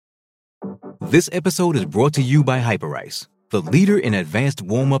This episode is brought to you by Hyperice, the leader in advanced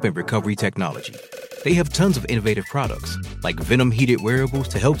warm-up and recovery technology. They have tons of innovative products, like Venom-heated wearables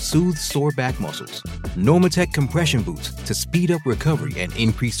to help soothe sore back muscles, Normatec compression boots to speed up recovery and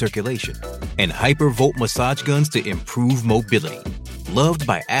increase circulation, and Hypervolt massage guns to improve mobility. Loved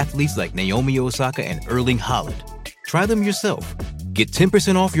by athletes like Naomi Osaka and Erling Haaland. Try them yourself. Get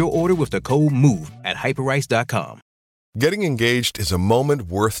 10% off your order with the code MOVE at Hyperice.com. Getting engaged is a moment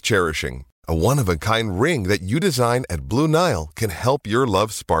worth cherishing. A one-of-a-kind ring that you design at Blue Nile can help your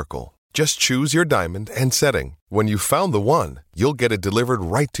love sparkle. Just choose your diamond and setting. When you've found the one, you'll get it delivered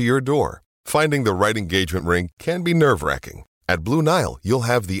right to your door. Finding the right engagement ring can be nerve-wracking. At Blue Nile, you'll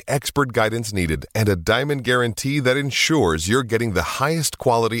have the expert guidance needed and a diamond guarantee that ensures you're getting the highest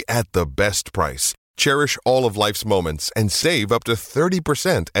quality at the best price. Cherish all of life's moments and save up to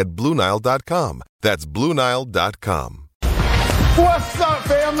 30% at BlueNile.com. That's BlueNile.com. What's up,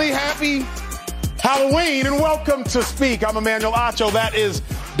 family? Happy Halloween and welcome to Speak. I'm Emmanuel Acho. That is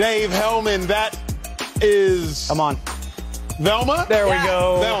Dave Hellman. That is... Come on. Velma? There we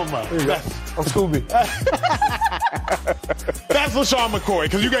go. Velma. There you go. I'm Scooby. That's LaShawn McCoy,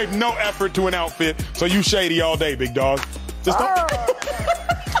 because you gave no effort to an outfit, so you shady all day, big dog. Just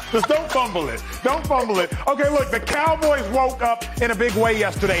don't fumble it. Don't fumble it. Okay, look, the Cowboys woke up in a big way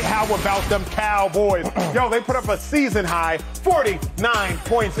yesterday. How about them Cowboys? Yo, they put up a season high 49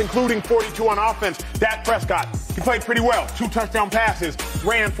 points, including 42 on offense. Dak Prescott, he played pretty well. 2 touchdown passes,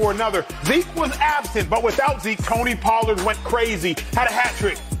 ran for another. Zeke was absent, but without Zeke, Tony Pollard went crazy. Had a hat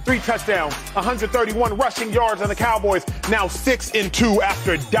trick, 3 touchdowns, 131 rushing yards, and the Cowboys now 6-2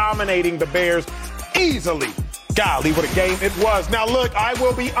 after dominating the Bears easily. Golly, what a game it was. Now, look, I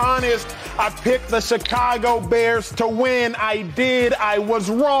will be honest. I picked the Chicago Bears to win. I did. I was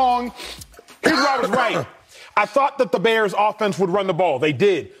wrong. Here's where I was right. I thought that the Bears' offense would run the ball. They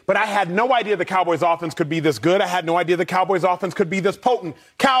did. But I had no idea the Cowboys' offense could be this good. I had no idea the Cowboys' offense could be this potent.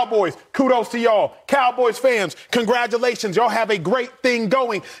 Cowboys, kudos to y'all. Cowboys fans, congratulations. Y'all have a great thing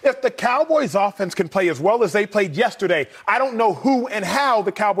going. If the Cowboys' offense can play as well as they played yesterday, I don't know who and how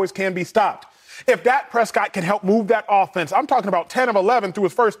the Cowboys can be stopped. If Dak Prescott can help move that offense, I'm talking about 10 of 11 through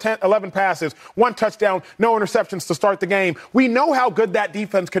his first 11 passes, 1 touchdown, no interceptions to start the game. We know how good that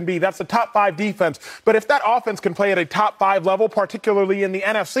defense can be. That's a top 5 defense. But if that offense can play at a top 5 level, particularly in the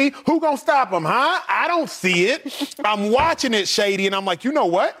NFC, who gonna stop them, huh? I don't see it. I'm watching it, Shady, and I'm like, you know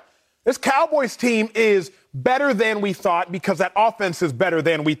what? This Cowboys team is better than we thought because that offense is better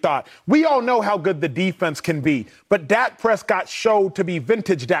than we thought. We all know how good the defense can be, but Dak Prescott showed to be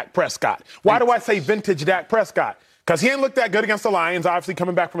vintage Dak Prescott. Why do I say vintage Dak Prescott? Because he didn't look that good against the Lions, obviously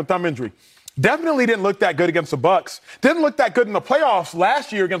coming back from a thumb injury. Definitely didn't look that good against the Bucs. Didn't look that good in the playoffs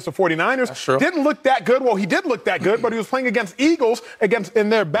last year against the 49ers. That's true. Didn't look that good. Well, he did look that good, but he was playing against Eagles, in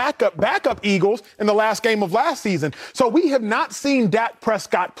their backup Eagles in the last game of last season. So we have not seen Dak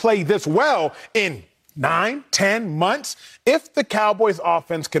Prescott play this well in 9, 10 months. If the Cowboys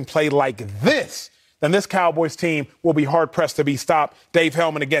offense can play like this, then this Cowboys team will be hard-pressed to be stopped. Dave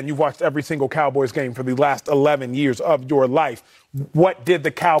Hellman, again, you've watched every single Cowboys game for the last 11 years of your life. What did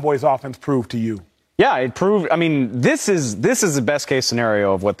the Cowboys offense prove to you? Yeah, it proved. I mean, this is the best case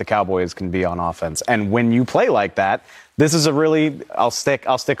scenario of what the Cowboys can be on offense. And when you play like that, this is a really I'll stick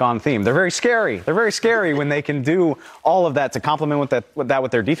on theme. They're very scary. They're very scary when they can do all of that to complement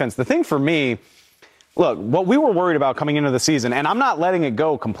with their defense. The thing for me, look, what we were worried about coming into the season, and I'm not letting it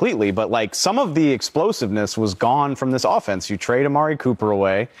go completely, but like some of the explosiveness was gone from this offense. You trade Amari Cooper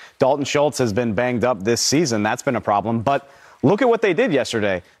away. Dalton Schultz has been banged up this season. That's been a problem. But look at what they did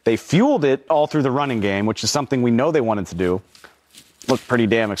yesterday. They fueled it all through the running game, which is something we know they wanted to do. Looked pretty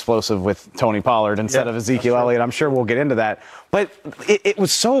damn explosive with Tony Pollard instead of Ezekiel Elliott. I'm sure we'll get into that. But it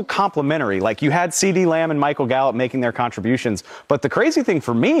was so complimentary. Like, you had CeeDee Lamb and Michael Gallup making their contributions. But the crazy thing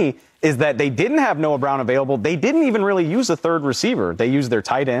for me is that they didn't have Noah Brown available. They didn't even really use a third receiver. They used their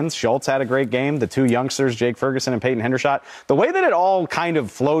tight ends. Schultz had a great game. The 2 youngsters, Jake Ferguson and Peyton Hendershot. The way that it all kind of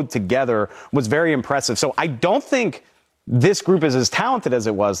flowed together was very impressive. So I don't think this group is as talented as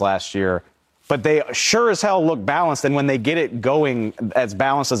it was last year, but they sure as hell look balanced. And when they get it going as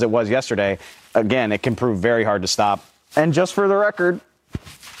balanced as it was yesterday, again, it can prove very hard to stop. And just for the record,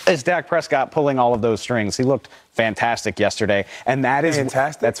 it's Dak Prescott pulling all of those strings. He looked fantastic yesterday. And that is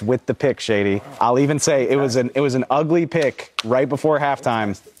fantastic. That's with the pick, Shady. I'll even say it was an ugly pick right before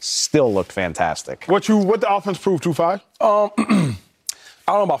halftime. Still looked fantastic. What the offense proved, 2-5?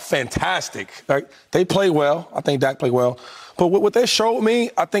 I don't know about fantastic. Like, they play well. I think Dak played well. But what they showed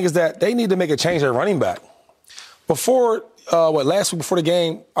me, I think, is that they need to make a change at running back. Before, last week before the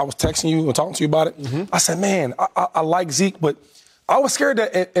game, I was texting you and talking to you about it. Mm-hmm. I said, man, I like Zeke, but I was scared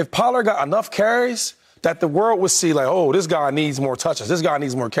that if Pollard got enough carries, that the world would see like, oh, this guy needs more touches. This guy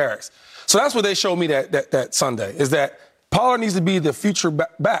needs more carries. So that's what they showed me that Sunday, is that Pollard needs to be the future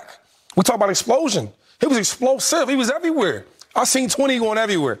back. We talk about explosion. He was explosive. He was everywhere. I seen 20 going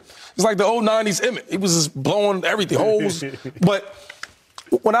everywhere. It's like the old 90s Emmett. He was just blowing everything, holes. But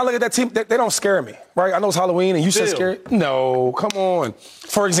when I look at that team, they don't scare me, right? I know it's Halloween and you said scary. No, come on.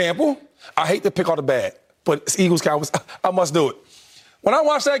 For example, I hate to pick all the bad, but it's Eagles, Cowboys. I must do it. When I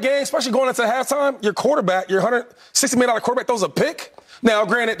watch that game, especially going into halftime, your quarterback, your $160 million quarterback throws a pick. Now,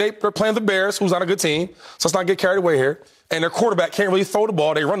 granted, they're playing the Bears, who's not a good team, so let's not get carried away here. And their quarterback can't really throw the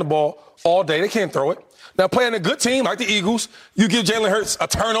ball. They run the ball all day. They can't throw it. Now, playing a good team like the Eagles, you give Jalen Hurts a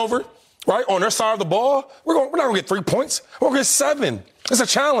turnover, right, on their side of the ball, we're not going to get 3 points. We're going to get 7. It's a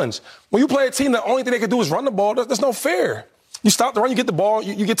challenge. When you play a team, the only thing they can do is run the ball. There's no fair. You stop the run, you get the ball,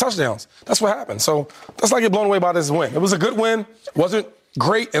 you get touchdowns. That's what happened. So let's not get blown away by this win. It was a good win. It wasn't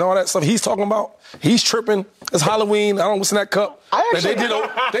great and all that stuff he's talking about. He's tripping. It's Halloween. I don't know what's in that cup. They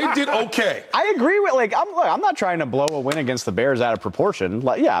did okay. I agree with, I'm not trying to blow a win against the Bears out of proportion.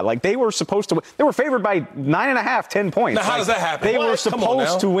 They were supposed to win. They were favored by 9.5, 10 points. Now, how does that happen? They were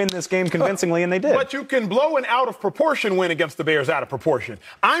supposed to win this game convincingly, and they did. But you can blow an out of proportion win against the Bears out of proportion.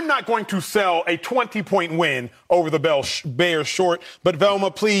 I'm not going to sell a 20-point win over the Bears short. But,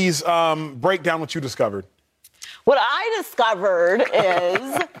 Velma, please break down what you discovered. What I discovered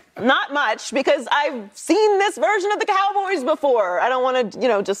is not much, because I've seen this version of the Cowboys before. I don't want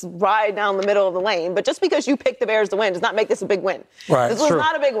to, just ride down the middle of the lane. But just because you pick the Bears to win does not make this a big win. Right, this was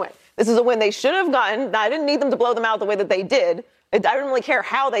not a big win. This is a win they should have gotten. I didn't need them to blow them out the way that they did. I didn't really care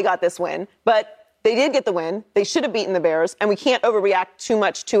how they got this win. But they did get the win. They should have beaten the Bears. And we can't overreact too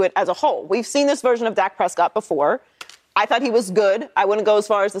much to it as a whole. We've seen this version of Dak Prescott before. I thought he was good. I wouldn't go as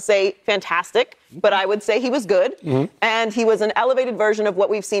far as to say fantastic, but I would say he was good. Mm-hmm. And he was an elevated version of what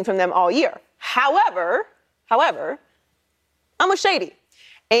we've seen from them all year. However, I'm with Shady.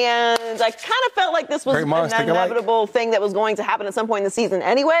 And I kind of felt like this was an inevitable thing that was going to happen at some point in the season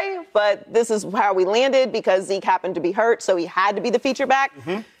anyway. But this is how we landed, because Zeke happened to be hurt, so he had to be the feature back.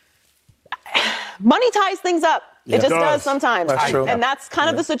 Mm-hmm. Money ties things up. Yeah, it just does sometimes. That's true. And that's kind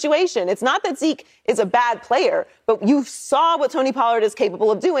of the situation. It's not that Zeke is a bad player, but you saw what Tony Pollard is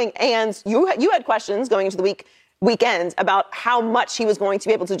capable of doing, and you had questions going into the weekend about how much he was going to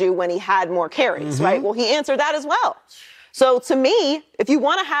be able to do when he had more carries, right? Well, he answered that as well. So to me, if you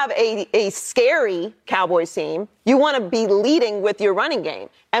want to have a scary Cowboys team, you want to be leading with your running game.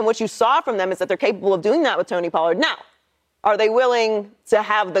 And what you saw from them is that they're capable of doing that with Tony Pollard. Now, are they willing to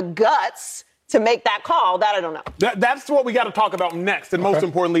have the guts to make that call? That I don't know. That's what we got to talk about next. And most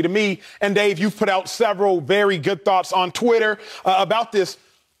importantly to me, and Dave, you've put out several very good thoughts on Twitter about this.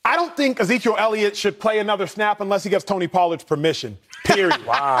 I don't think Ezekiel Elliott should play another snap unless he gets Tony Pollard's permission. Period.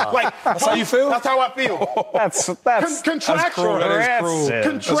 Wow. That's how you feel? That's how I feel. That's contractually. That is cruel.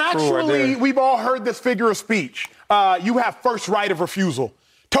 Contractually, we've all heard this figure of speech. You have first right of refusal.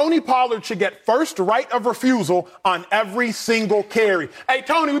 Tony Pollard should get first right of refusal on every single carry. Hey,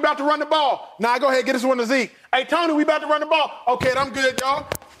 Tony, we about to run the ball. Nah, go ahead, get this one to Zeke. Hey, Tony, we about to run the ball. Okay, I'm good, y'all.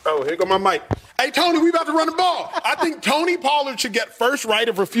 Oh, here go my mic. Hey, Tony, we about to run the ball. I think Tony Pollard should get first right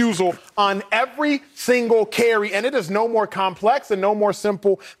of refusal on every single carry, and it is no more complex and no more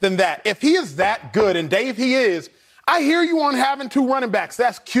simple than that. If he is that good, and Dave, he is, I hear you on having 2 running backs.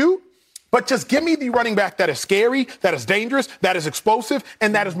 That's cute. But just give me the running back that is scary, that is dangerous, that is explosive,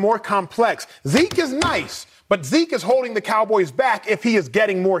 and that is more complex. Zeke is nice, but Zeke is holding the Cowboys back if he is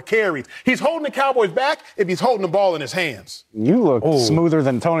getting more carries. He's holding the Cowboys back if he's holding the ball in his hands. You look smoother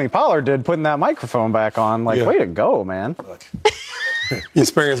than Tony Pollard did putting that microphone back on. Way to go, man. You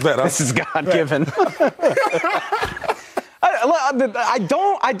experienced better. This is God-given.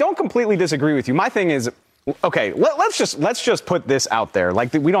 I don't completely disagree with you. My thing is, okay, let's just put this out there.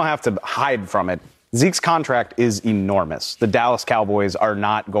 We don't have to hide from it. Zeke's contract is enormous. The Dallas Cowboys are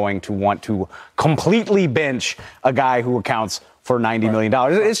not going to want to completely bench a guy who accounts for $90 million.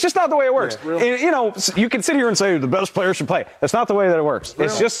 It's just not the way it works. Yeah, you can sit here and say the best player should play. That's not the way that it works. Really?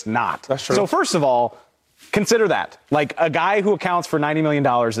 It's just not. That's true. So first of all, consider that. A guy who accounts for $90 million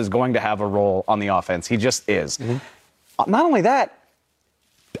is going to have a role on the offense. He just is. Mm-hmm. Not only that,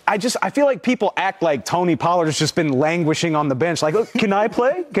 I feel like people act like Tony Pollard has just been languishing on the bench. Can I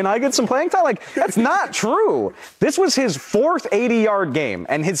play? Can I get some playing time? That's not true. This was his 4th 80-yard game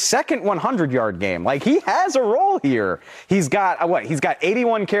and his 2nd 100-yard game. He has a role here. He's got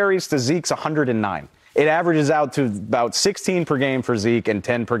 81 carries to Zeke's 109. it averages out to about 16 per game for Zeke and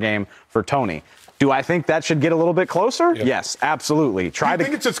 10 per game for Tony. Do I think that should get a little bit closer? Yeah. Yes, absolutely. I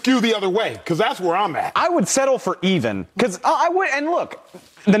think it should skew the other way, because that's where I'm at. I would settle for even, because I would. And look,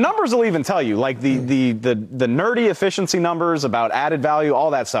 the numbers will even tell you, like the nerdy efficiency numbers about added value, all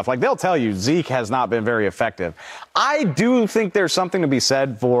that stuff. Like they'll tell you Zeke has not been very effective. I do think there's something to be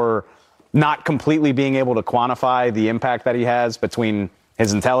said for not completely being able to quantify the impact that he has between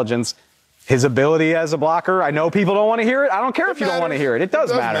his intelligence, his ability as a blocker. I know people don't want to hear it. I don't care if you don't want to hear it. It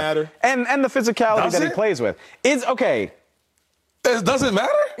does matter. And the physicality that he plays with is okay. It doesn't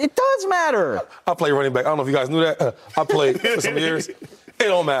matter? It does matter. I play running back. I don't know if you guys knew that. I played for some years. It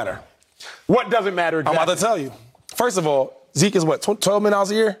don't matter. What doesn't matter exactly? I'm about to tell you. First of all, Zeke is what, 12 million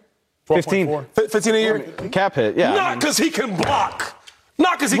dollars a year? 15. 15 a year? Cap hit, yeah. Not because he can block.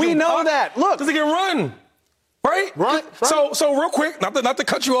 Not because he can block. We know that. Look. Because he can run. Right? Right. So real quick, not to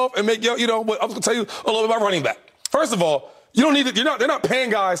cut you off and make you know, but I'm going to tell you a little bit about running back. First of all, you don't need to, they're not paying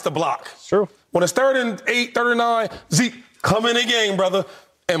guys to block. It's true. When it's 3rd and 8, 3rd and 9, Zeke, come in the game, brother,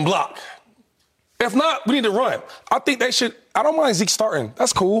 and block. If not, we need to run. I think they should. I don't mind Zeke starting.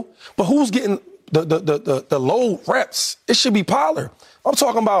 That's cool. But who's getting the low reps? It should be Pollard. I'm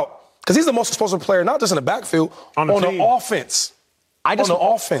talking about, because he's the most explosive player, not just in the backfield, on the offense. I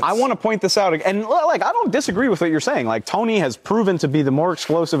want to point this out, and like I don't disagree with what you're saying. Like Tony has proven to be the more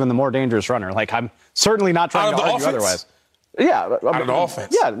explosive and the more dangerous runner. Like I'm certainly not trying to argue otherwise. Yeah, out of the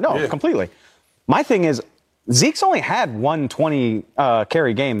offense. Yeah, completely. My thing is, Zeke's only had one 20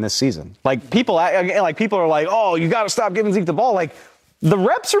 carry game this season. Like people are like, oh, you got to stop giving Zeke the ball. Like the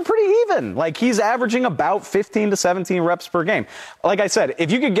reps are pretty even. Like he's averaging about 15 to 17 reps per game. Like I said,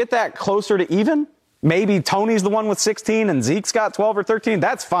 if you could get that closer to even. Maybe Tony's the one with 16 and Zeke's got 12 or 13.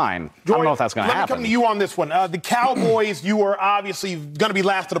 That's fine. Jordan, I don't know if that's going to happen. Let me come to you on this one. The Cowboys, you are obviously going to be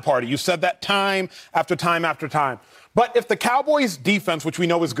last of the party. You said that time after time after time. But if the Cowboys' defense, which we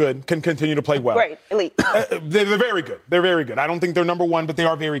know is good, can continue to play well. Great, elite. They're very good. They're very good. I don't think they're number one, but they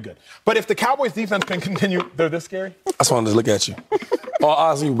are very good. But if the Cowboys' defense can continue, they're this scary? I just wanted to look at you. All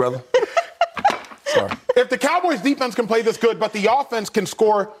eyes on you, brother. Sorry. If the Cowboys' defense can play this good, but the offense can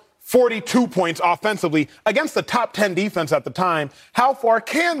score 42 points offensively against the top 10 defense at the time, how far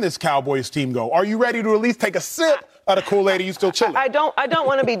can this Cowboys team go? Are you ready to at least take a sip out of Kool-Aid? Are you still chilling? I don't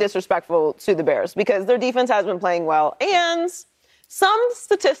want to be disrespectful to the Bears because their defense has been playing well. And some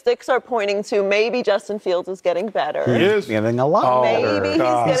statistics are pointing to maybe Justin Fields is getting better. He is getting a lot better. Maybe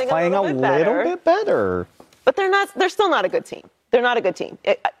he's playing a little bit better. But they're still not a good team. They're not a good team.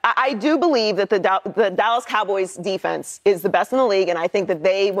 I do believe that the Dallas Cowboys defense is the best in the league, and I think that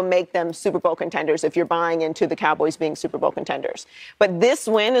they will make them Super Bowl contenders if you're buying into the Cowboys being Super Bowl contenders. But this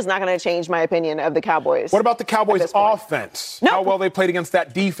win is not going to change my opinion of the Cowboys. What about the Cowboys' offense? No. How well they played against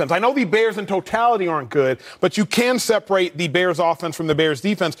that defense? I know the Bears in totality aren't good, but you can separate the Bears' offense from the Bears'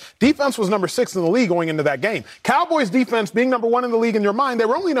 defense. Defense was number 6 in the league going into that game. Cowboys' defense being number 1 in the league in your mind, they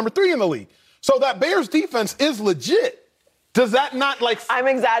were only number 3 in the league. So that Bears' defense is legit. Does that not I'm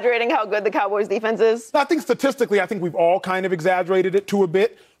exaggerating how good the Cowboys defense is? I think statistically, I think we've all kind of exaggerated it to a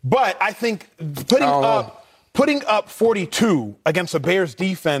bit. But I think putting up 42 against a Bears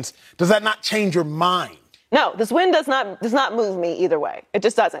defense, does that not change your mind? No, this win does not move me either way. It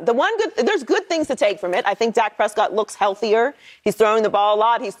just doesn't. There's good things to take from it. I think Dak Prescott looks healthier. He's throwing the ball a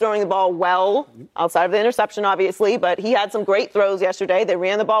lot. He's throwing the ball well, outside of the interception, obviously. But he had some great throws yesterday. They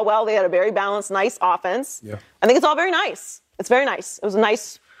ran the ball well. They had a very balanced, nice offense. Yeah. I think it's all very nice. It's very nice. It was a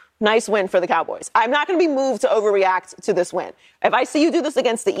nice win for the Cowboys. I'm not going to be moved to overreact to this win. If I see you do this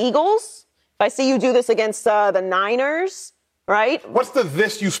against the Eagles, if I see you do this against the Niners, right? What's the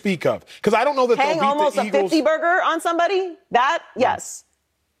this you speak of? Because I don't know that they'll beat the Eagles. Almost a 50 burger on somebody? That, yes.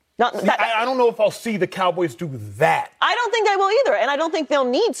 I don't know if I'll see the Cowboys do that. I don't think they will either, and I don't think they'll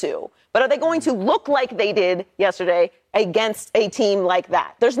need to. But are they going to look like they did yesterday against a team like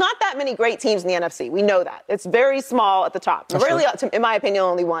that? There's not that many great teams in the NFC. We know that. It's very small at the top. Really, in my opinion,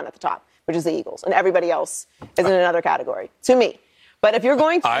 only one at the top, which is the Eagles. And everybody else is in another category, to me. But if you're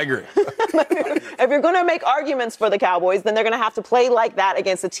going to... I agree. If you're going to make arguments for the Cowboys, then they're going to have to play like that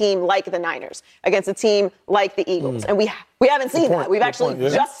against a team like the Niners, against a team like the Eagles. And we haven't seen that. We've actually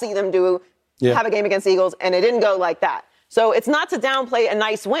just seen them have a game against the Eagles, and it didn't go like that. So it's not to downplay a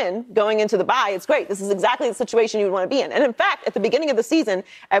nice win going into the bye. It's great. This is exactly the situation you would want to be in. And in fact, at the beginning of the season,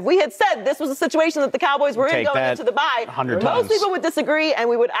 if we had said this was a situation that the Cowboys were in going into the bye, most people would disagree, and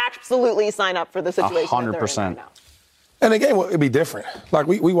we would absolutely sign up for the situation 100%. That they're in right now. And the game would be different. Like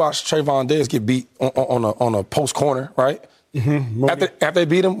we watched Trayvon Diggs get beat on a post corner, right? Mm-hmm. After they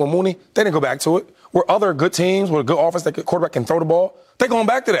beat him with Mooney, they didn't go back to it. where other good teams with a good offense that quarterback can throw the ball, they're going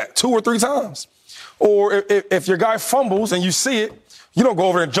back to that 2 or 3 times. Or if your guy fumbles and you see it, you don't go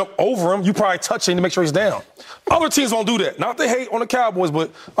over there and jump over him. You probably touch him to make sure he's down. Other teams won't do that. Not to hate on the Cowboys,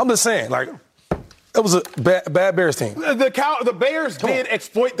 but I'm just saying, like, it was a bad Bears team. The Bears did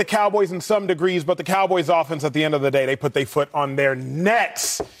exploit the Cowboys in some degrees, but the Cowboys' offense, at the end of the day, they put their foot on their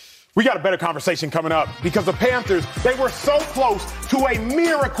necks. We got a better conversation coming up because the Panthers, they were so close to a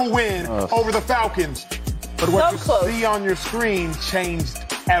miracle win over the Falcons. But what you see on your screen changed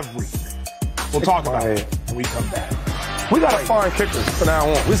everything. We'll talk about it when we come back. We got to find kickers from now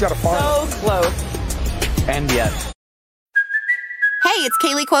on. We just got to find So close. And yet. Hey, it's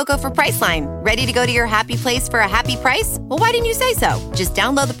Kaylee Cuoco for Priceline. Ready to go to your happy place for a happy price? Well, why didn't you say so? Just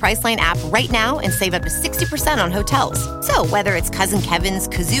download the Priceline app right now and save up to 60% on hotels. So whether it's Cousin Kevin's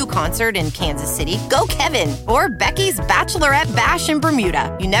Kazoo Concert in Kansas City, go Kevin, or Becky's Bachelorette Bash in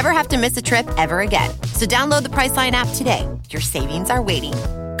Bermuda, you never have to miss a trip ever again. So download the Priceline app today. Your savings are waiting.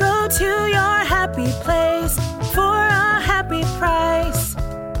 Go to your happy place for a happy price.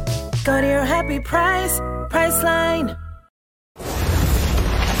 Go to your happy price, Priceline.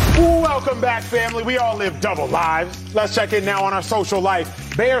 Welcome back, family. We all live double lives. Let's check in now on our social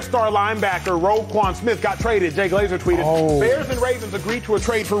life. Bears star linebacker Roquan Smith got traded. Jay Glazer tweeted, Bears and Ravens agreed to a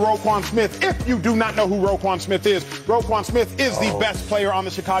trade for Roquan Smith. If you do not know who Roquan Smith is the best player on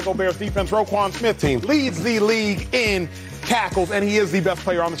the Chicago Bears defense. Roquan Smith leads the league in tackles, and he is the best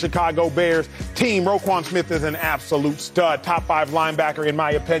player on the Chicago Bears team. Roquan Smith is an absolute stud, top 5 linebacker in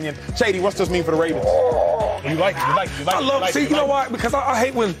my opinion. Shady, what's this mean for the Ravens? You like it. I love it. See, you know why? Because I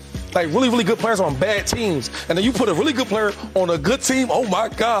hate when really, really good players are on bad teams, and then you put a really good player on a good team. Oh, my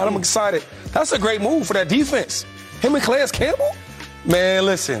God, I'm excited. That's a great move for that defense. Him and Calais Campbell? Man,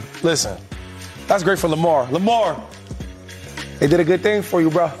 listen. That's great for Lamar. Lamar, they did a good thing for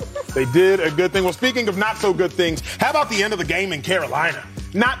you, bro. They did a good thing. Well, speaking of not so good things, how about the end of the game in Carolina?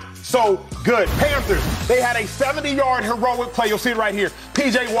 Not so good. Panthers, they had a 70-yard heroic play. You'll see it right here.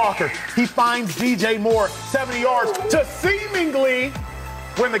 P.J. Walker, he finds D.J. Moore 70 yards to seemingly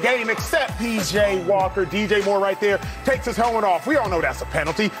win the game, except P.J. Walker. D.J. Moore right there takes his helmet off. We all know that's a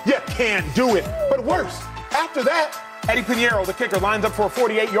penalty. You can't do it. But worse, after that, Eddie Pinheiro, the kicker, lines up for a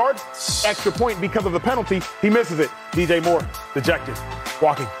 48-yard extra point because of the penalty. He misses it. D.J. Moore, dejected,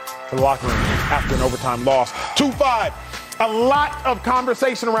 walking to the locker room after an overtime loss. 2-5. A lot of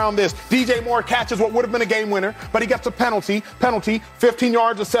conversation around this. DJ Moore catches what would have been a game winner, but he gets a penalty. 15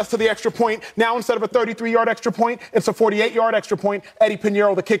 yards assessed to the extra point. Now instead of a 33-yard extra point, it's a 48-yard extra point. Eddie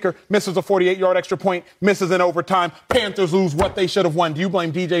Pinheiro, the kicker, misses a 48-yard extra point, misses in overtime. Panthers lose what they should have won. Do you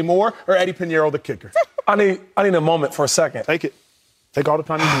blame DJ Moore or Eddie Pinheiro, the kicker? I need a moment for a second. Take it. Take all the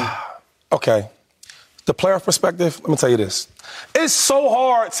time you need. Okay. The player perspective, let me tell you this. It's so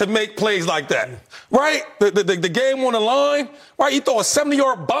hard to make plays like that, right? The game on the line, right? You throw a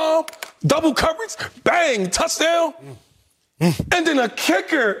 70-yard bomb, double coverage, bang, touchdown. And then a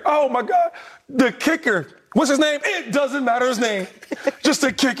kicker, oh, my God. The kicker, what's his name? It doesn't matter his name. Just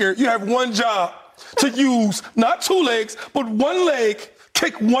a kicker. You have one job to use, not 2 legs, but 1 leg,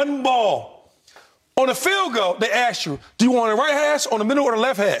 kick 1 ball. On a field goal, they ask you, do you want the right hash, on the middle, or the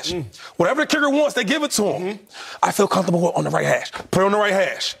left hash? Whatever the kicker wants, they give it to him. I feel comfortable on the right hash. Put it on the right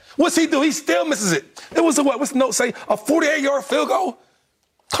hash. What's he do? He still misses it. It was what's the note say? A 48-yard field goal?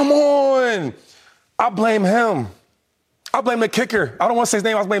 Come on. I blame him. I blame the kicker. I don't want to say his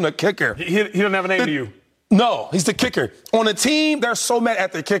name. I blame the kicker. He doesn't have a name to you. No, he's the kicker. On the team, they're so mad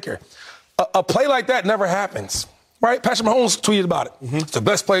at the kicker. A play like that never happens, right? Patrick Mahomes tweeted about it. It's the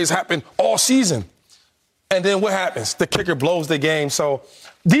best plays happen all season. And then what happens? The kicker blows the game. So,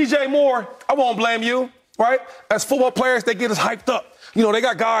 DJ Moore, I won't blame you, right? As football players, they get us hyped up. You know, they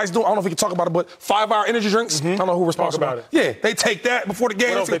got guys doing, I don't know if we can talk about it, but 5-hour energy drinks. I don't know who responsible about it. Yeah, they take that before the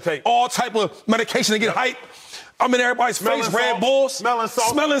game. What else they take? All type of medication to get hyped. I'm in everybody's face, Red Bulls. Smelling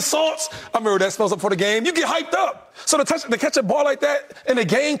salts. I remember that smells up for the game. You get hyped up. So to catch a ball like that in the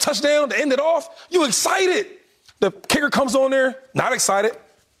game, touchdown, to end it off, you excited. The kicker comes on there, not excited.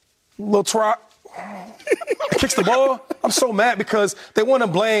 Little trot. Kicks the ball. I'm so mad because they want to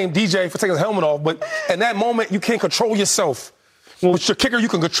blame DJ for taking his helmet off, but in that moment, you can't control yourself. With your kicker, you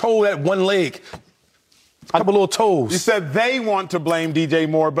can control that 1 leg. A couple little toes. You said they want to blame DJ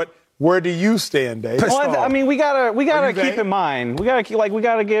Moore, but where do you stand, Dave? Well, I mean, we gotta keep in mind. We gotta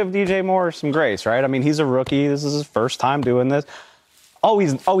give DJ Moore some grace, right? I mean, he's a rookie. This is his first time doing this. Oh,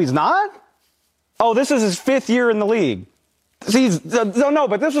 he's not? Oh, this is his 5th year in the league. No,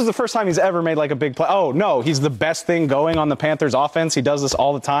 but this was the first time he's ever made like a big play. Oh, no, he's the best thing going on the Panthers offense. He does this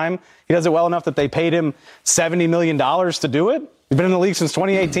all the time. He does it well enough that they paid him $70 million to do it. He's been in the league since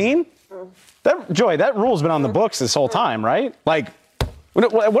 2018. That rule's been on the books this whole time, right? Like,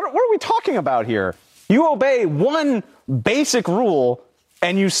 what are we talking about here? You obey one basic rule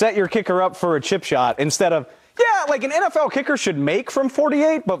and you set your kicker up for a chip shot instead of, like an NFL kicker should make from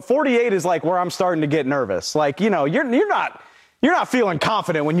 48, but 48 is like where I'm starting to get nervous. Like, you're not feeling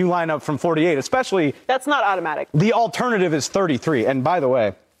confident when you line up from 48, especially. That's not automatic. The alternative is 33. And by the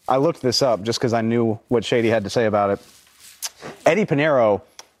way, I looked this up just because I knew what Shady had to say about it. Eddy Piñeiro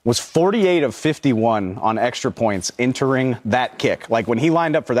was 48 of 51 on extra points entering that kick. Like when he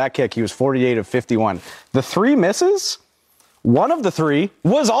lined up for that kick, he was 48 of 51. The 3 misses, one of the 3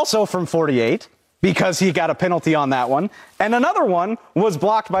 was also from 48 because he got a penalty on that one, and another one was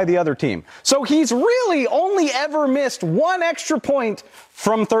blocked by the other team. So he's really only ever missed 1 extra point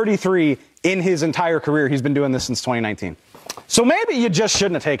from 33 in his entire career. He's been doing this since 2019. So maybe you just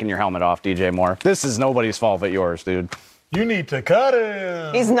shouldn't have taken your helmet off, DJ Moore. This is nobody's fault but yours, dude. You need to cut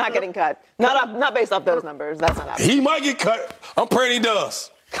him. He's not getting cut. Not based off those numbers. That's not happening. He might get cut. I'm praying he does.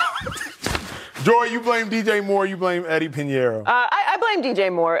 Joy, you blame DJ Moore. You blame Eddy Piñeiro. I blame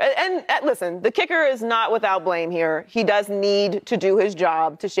DJ Moore. And listen, the kicker is not without blame here. He does need to do his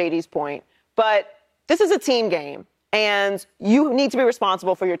job, to Shady's point. But this is a team game, and you need to be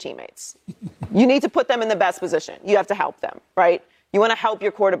responsible for your teammates. You need to put them in the best position. You have to help them, right? You want to help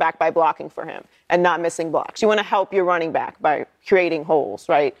your quarterback by blocking for him and not missing blocks. You want to help your running back by creating holes,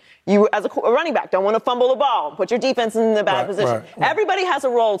 right? You, as a running back, don't want to fumble the ball, put your defense in the bad position. Right. Everybody has a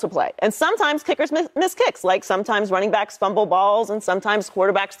role to play. And sometimes kickers miss kicks, like sometimes running backs fumble balls and sometimes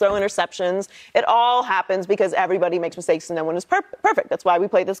quarterbacks throw interceptions. It all happens because everybody makes mistakes and no one is perfect. That's why we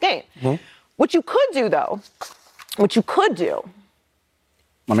play this game. Mm-hmm. What you could do,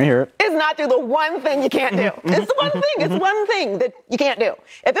 let me hear it. Is not do the one thing you can't do. It's the one thing. It's one thing that you can't do.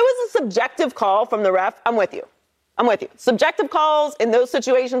 If it was a subjective call from the ref, I'm with you. Subjective calls in those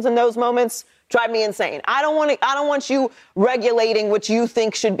situations, in those moments, drive me insane. I don't want you regulating what you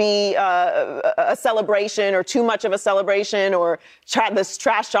think should be a celebration or too much of a celebration or this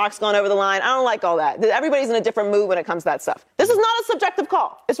trash talk's gone over the line. I don't like all that. Everybody's in a different mood when it comes to that stuff. This is not a subjective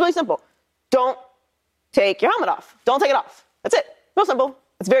call. It's really simple. Don't take your helmet off. Don't take it off. That's it. Real simple.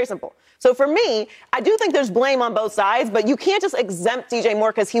 It's very simple. So for me, I do think there's blame on both sides, but you can't just exempt DJ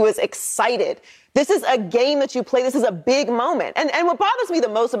Moore because he was excited. This is a game that you play. This is a big moment. And what bothers me the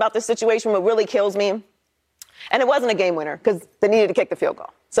most about this situation, what really kills me, and it wasn't a game winner because they needed to kick the field goal.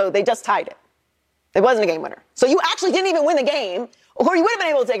 So they just tied it. It wasn't a game winner. So you actually didn't even win the game, or you would have been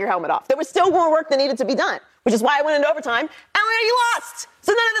able to take your helmet off. There was still more work that needed to be done, which is why I went into overtime, and you lost.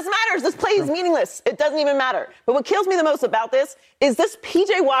 So none of this matters. This play is meaningless. It doesn't even matter. But what kills me the most about this is this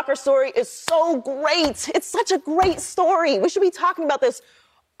P.J. Walker story is so great. It's such a great story. We should be talking about this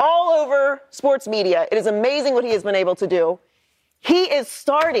all over sports media. It is amazing what he has been able to do. He is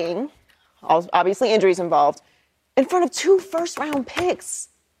starting, obviously injuries involved, in front of 2 first-round picks.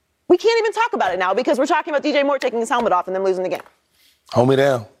 We can't even talk about it now because we're talking about DJ Moore taking his helmet off and then losing the game. Hold me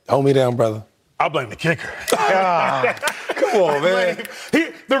down. Hold me down, brother. I'll blame the kicker. Come on, man.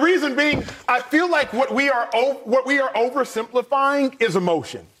 The reason being, I feel like what we are oversimplifying is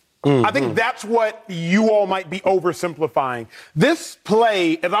emotion. Mm-hmm. I think that's what you all might be oversimplifying. This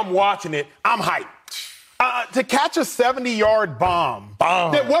play, as I'm watching it, I'm hyped. To catch a 70-yard bomb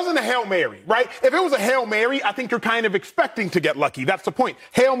that wasn't a Hail Mary, right? If it was a Hail Mary, I think you're kind of expecting to get lucky. That's the point.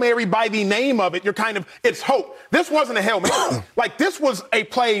 Hail Mary, by the name of it, it's hope. This wasn't a Hail Mary. Like, this was a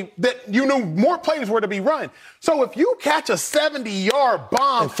play that you knew more plays were to be run. So if you catch a 70-yard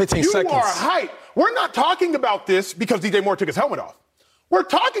bomb, in 15 you seconds. are hyped. We're not talking about this because DJ Moore took his helmet off. We're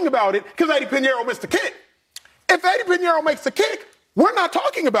talking about it because Eddy Piñeiro missed the kick. If Eddy Piñeiro makes the kick, we're not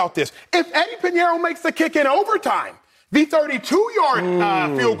talking about this. If Eddy Piñeiro makes the kick in overtime, the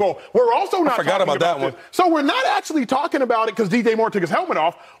 32-yard field goal, we're also not talking about that one. So we're not actually talking about it because DJ Moore took his helmet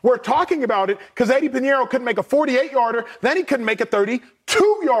off. We're talking about it because Eddy Piñeiro couldn't make a 48-yarder, then he couldn't make a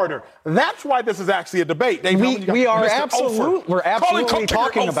 32-yarder. That's why this is actually a debate. We're absolutely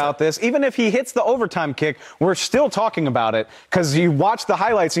talking about this. Even if he hits the overtime kick, we're still talking about it because you watch the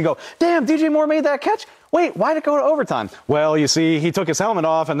highlights and you go, damn, DJ Moore made that catch? Wait, why'd it go to overtime? Well, you see, he took his helmet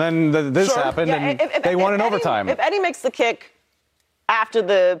off, and then this happened, and they won in overtime. If Eddy makes the kick after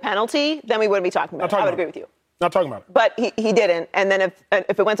the penalty, then we wouldn't be talking about it. I would agree with you. Not talking about it. But he didn't. And then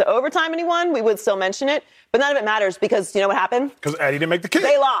if it went to overtime and he won, we would still mention it. But none of it matters because you know what happened? Because Eddy didn't make the kick.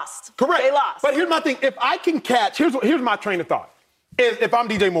 They lost. Correct. They lost. But here's my thing. If I can catch, here's my train of thought. If I'm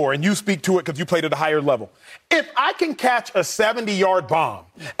DJ Moore and you speak to it because you played at a higher level, if I can catch a 70-yard bomb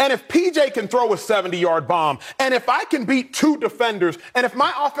And if PJ can throw a 70-yard bomb, and if I can beat 2 defenders, and if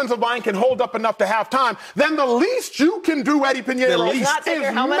my offensive line can hold up enough to halftime, then the least you can do, Eddie Pinheiro, is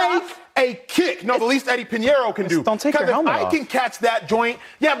make a kick. No, the least Eddie Pinheiro can do. Don't take your helmet off. Because if I can catch that joint,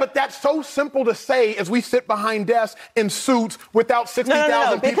 yeah, but that's so simple to say as we sit behind desks in suits without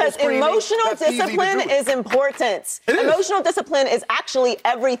 60,000 people because screaming. Emotional discipline is important. Emotional discipline is actually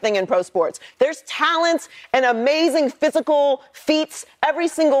everything in pro sports. There's talent and amazing physical feats every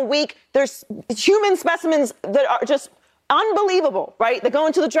single week. There's human specimens that are just unbelievable, right? They go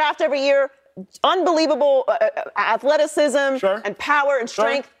into the draft every year. Unbelievable athleticism and power and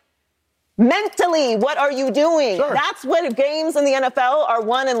strength. Mentally, what are you doing? That's what games in the NFL are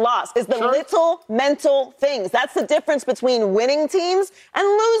won and lost, is the little mental things. That's the difference between winning teams and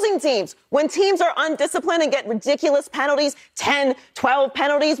losing teams. When teams are undisciplined and get ridiculous penalties, 10, 12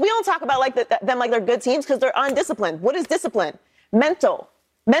 penalties, we don't talk about them like they're good teams because they're undisciplined. What is discipline? Mental.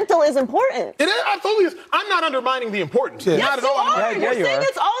 Mental is important. It is, absolutely is. I'm not undermining the importance. Yes, not at you all. are. You're saying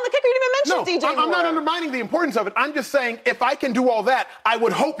it's all in the kicker. You didn't even mention DJ Moore. I'm not undermining the importance of it. I'm just saying if I can do all that, I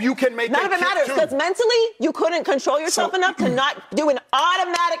would hope you can make None of it matters because mentally you couldn't control yourself enough to not do an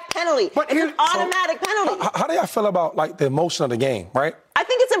automatic penalty. But it's an automatic penalty. How do y'all feel about like the emotion of the game, right? I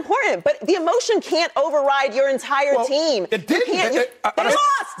think it's important, but the emotion can't override your entire team. It didn't. They lost.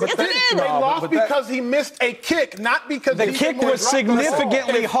 Yes, they did. They lost because he missed a kick, not because the kick was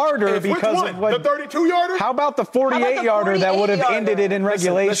significantly harder because of what, the 32-yarder. How about the 48-yarder that would have ended it in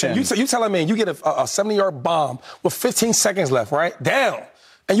regulation? Listen, you telling me you get a 70-yard bomb with 15 seconds left, right? Down.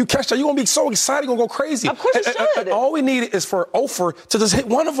 And you catch that, you're going to be so excited, you're going to go crazy. Of course you should. All we need is for Ofer to just hit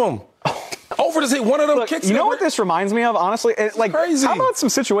one of them. Ofer just hit one of them kicks. You know what this reminds me of, honestly? Crazy. How about some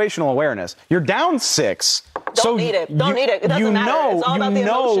situational awareness? You're down 6. Don't need it. It doesn't matter. It's all about the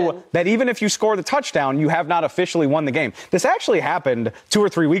emotion. You know that even if you score the touchdown, you have not officially won the game. This actually happened 2 or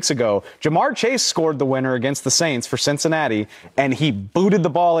 3 weeks ago. Jamar Chase scored the winner against the Saints for Cincinnati, and he booted the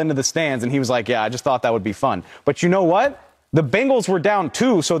ball into the stands, and he was like, yeah, I just thought that would be fun. But you know what? The Bengals were down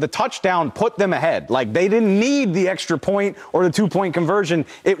 2, so the touchdown put them ahead. Like, they didn't need the extra point or the 2-point conversion.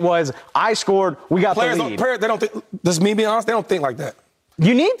 It was, I scored, we got the lead. They don't think, this is me being honest, they don't think like that.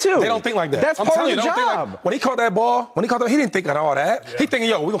 You need to. They don't think like that. That's part of the job. When he caught that ball, he didn't think of all that. Yeah. He thinking,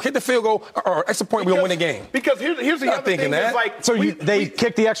 yo, we're going to hit the field goal or extra point, we're going to win the game. Because here's the other thing. That. Like, so they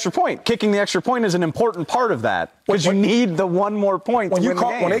kick the extra point. Kicking the extra point is an important part of that. Because you need the one more point to win the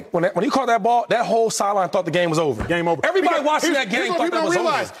game. When he caught that ball, that whole sideline thought the game was over. Game over. Everybody watching that game thought that was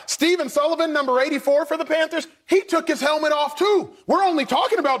over. Stephen Sullivan, number 84 for the Panthers, he took his helmet off too. We're only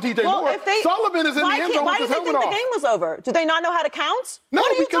talking about DJ Moore. Sullivan is in the end zone with his helmet off. Why do they think the game was over? Do they not know how to count? No,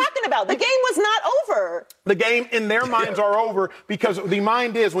 what are you talking about? The game was not over. The game in their minds are over because the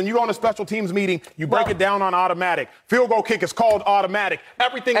mind is when you go on a special teams meeting, you break it down on automatic. Field goal kick is called automatic.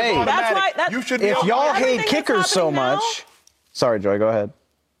 Everything is automatic. You should be if y'all hate kickers so much. Sorry, Joy, go ahead.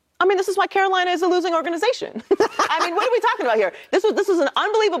 I mean, this is why Carolina is a losing organization. I mean, what are we talking about here? This was an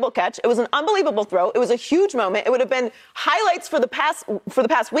unbelievable catch. It was an unbelievable throw. It was a huge moment. It would have been highlights for the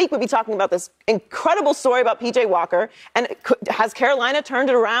past week. We'd be talking about this incredible story about PJ Walker. And has Carolina turned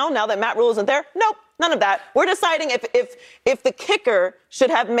it around now that Matt Rule isn't there? Nope, none of that. We're deciding if the kicker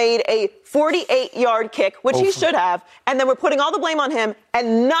should have made a 48-yard kick, which he should have, and then we're putting all the blame on him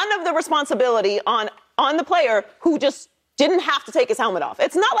and none of the responsibility on the player who just didn't have to take his helmet off.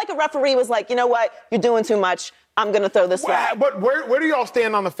 It's not like a referee was like, you know what, you're doing too much. I'm going to throw this flag. But where do y'all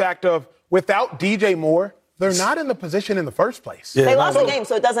stand on the fact of without DJ Moore, they're not in the position in the first place? Yeah, they lost the game,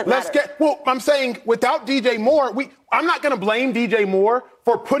 so it doesn't matter. I'm saying without DJ Moore, I'm not going to blame DJ Moore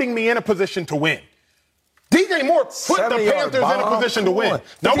for putting me in a position to win. DJ Moore put the Panthers in a position to win.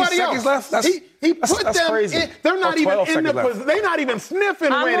 Nobody else. Left. He put them crazy. in. They're not even in the position. They're not even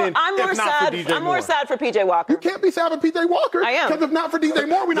sniffing winning. I'm more sad for PJ Walker. You can't be sad for PJ Walker. I am. Because if not for DJ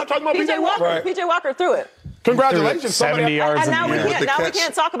Moore, we're not talking about PJ Walker. Right. PJ Walker threw it. Congratulations. 70 yards. And now we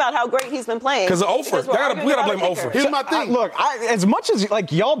can't talk about how great he's been playing. Because of Ofer. We got to blame Ofer. Here's my thing. Look, as much as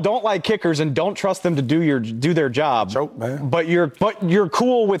y'all don't like kickers and don't trust them to do their job, joke, man. But you're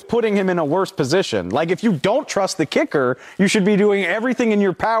cool with putting him in a worse position. Like if you don't trust the kicker, you should be doing everything in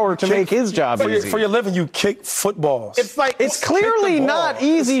your power to make his job easy. For your living, you kick footballs. It's clearly not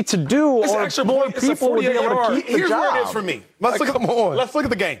easy to do, or more people would be able to keep the job. Here's where it is for me. Let's look at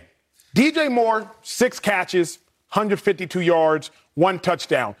the game. DJ Moore, 6 catches, 152 yards, 1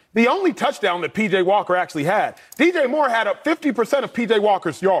 touchdown. The only touchdown that P.J. Walker actually had. DJ Moore had up 50% of P.J.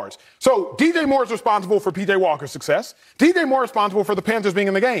 Walker's yards. So DJ Moore is responsible for P.J. Walker's success. DJ Moore is responsible for the Panthers being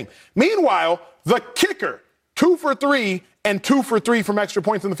in the game. Meanwhile, the kicker, 2 for 3 and 2 for 3 from extra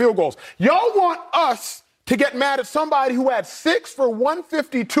points in the field goals. Y'all want us to get mad at somebody who had 6 for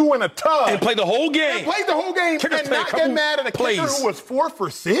 152 in a tug. And played the whole game. And played the whole game and not get mad at a kicker who was 4 for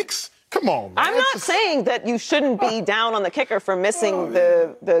 6? Come on, man. I'm not saying that you shouldn't be down on the kicker for missing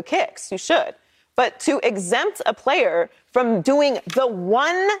the kicks. You should. But to exempt a player from doing the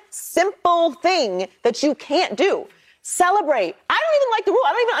one simple thing that you can't do, celebrate. I don't even like the rule.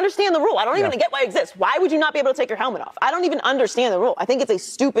 I don't even understand the rule. I don't even get why it exists. Why would you not be able to take your helmet off? I don't even understand the rule. I think it's a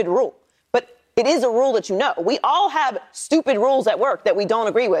stupid rule. But it is a rule that you know. We all have stupid rules at work that we don't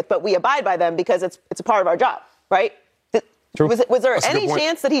agree with, but we abide by them because it's a part of our job, right? True. Was there any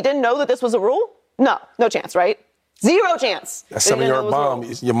chance that he didn't know that this was a rule? No chance, right? Zero chance. That 7-yard bomb,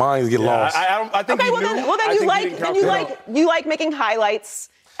 your mind get lost. I think okay, well then you like making highlights.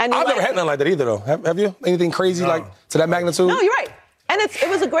 And I've never had nothing like that either, though. Have you? Anything crazy like to that magnitude? No, you're right. And it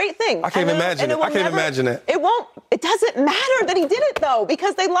was a great thing. I can't imagine it. I can't imagine it. It doesn't matter that he did it, though,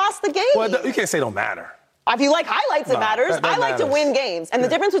 because they lost the game. Well, you can't say it don't matter. If you like highlights, it matters. I like to win games. And the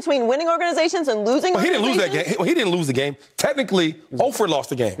difference between winning organizations and losing organizations. He didn't lose that game. He didn't lose the game. Technically, Ofer lost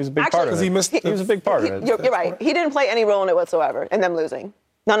the game. He was a big part of it. He was a big part of it. You're right. He didn't play any role in it whatsoever, in them losing.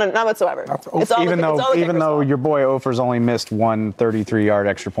 None whatsoever. Even though your boy Ofer's only missed one 33-yard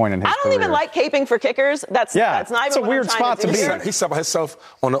extra point in his career. I don't even like caping for kickers. That's not even it's a weird spot to be. He saw himself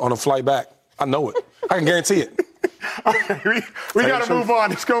on a flight back. I know it. I can guarantee it. Okay, we got to move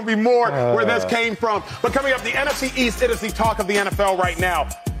on. It's going to be more where this came from. But coming up, the NFC East, it is the talk of the NFL right now.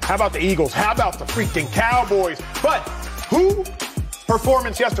 How about the Eagles? How about the freaking Cowboys? But who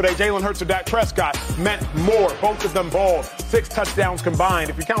performance yesterday, Jalen Hurts or Dak Prescott, meant more. Both of them balled. 6 touchdowns combined.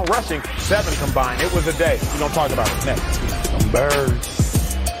 If you count rushing, 7 combined. It was a day. We're going to talk about it next. Birds.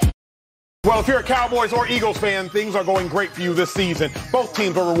 Well, if you're a Cowboys or Eagles fan, things are going great for you this season. Both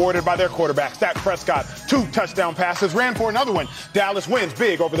teams were rewarded by their quarterbacks. Dak Prescott, 2 touchdown passes, ran for another one. Dallas wins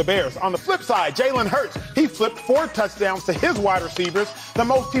big over the Bears. On the flip side, Jalen Hurts, he flipped 4 touchdowns to his wide receivers, the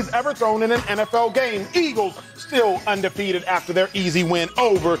most he's ever thrown in an NFL game. Eagles still undefeated after their easy win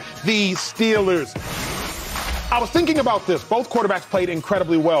over the Steelers. I was thinking about this. Both quarterbacks played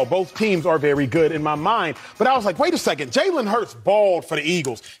incredibly well. Both teams are very good in my mind. But I was like, wait a second. Jalen Hurts balled for the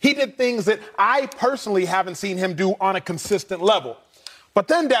Eagles. He did things that I personally haven't seen him do on a consistent level. But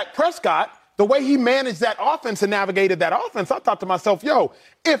then Dak Prescott, the way he managed that offense and navigated that offense, I thought to myself,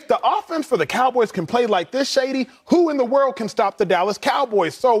 if the offense for the Cowboys can play like this, Shady, who in the world can stop the Dallas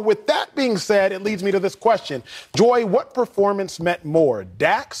Cowboys? So with that being said, it leads me to this question. Joy, what performance meant more,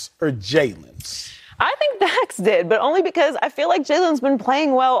 Dak's or Jalen's? I think Dax did, but only because I feel like Jalen's been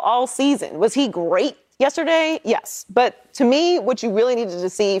playing well all season. Was he great yesterday? Yes. But to me, what you really needed to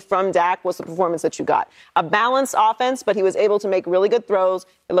see from Dak was the performance that you got. A balanced offense, but he was able to make really good throws.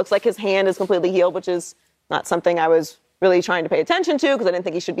 It looks like his hand is completely healed, which is not something I was really trying to pay attention to because I didn't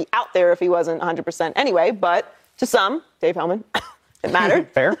think he should be out there if he wasn't 100% anyway. But to some, Dave Hellman, it mattered.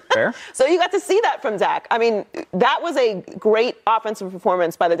 Fair. So you got to see that from Dak. I mean, that was a great offensive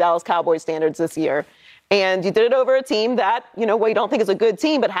performance by the Dallas Cowboys standards this year. And you did it over a team that, you don't think is a good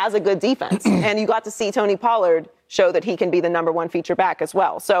team, but has a good defense. And you got to see Tony Pollard show that he can be the number 1 feature back as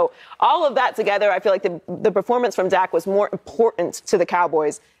well. So all of that together, I feel like the performance from Dak was more important to the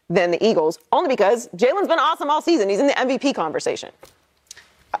Cowboys than the Eagles, only because Jalen's been awesome all season. He's in the MVP conversation.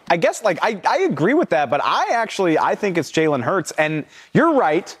 I guess, I agree with that, but I think it's Jalen Hurts. And you're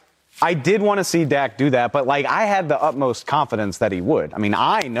right. I did want to see Dak do that, but I had the utmost confidence that he would. I mean,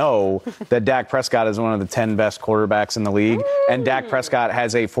 I know that Dak Prescott is one of the 10 best quarterbacks in the league, and Dak Prescott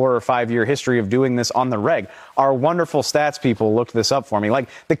has a 4 or 5 year history of doing this on the reg. Our wonderful stats people looked this up for me.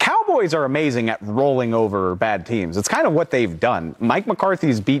 The Cowboys are amazing at rolling over bad teams. It's kind of what they've done. Mike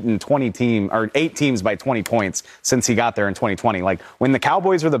McCarthy's beaten 8 teams by 20 points since he got there in 2020. When the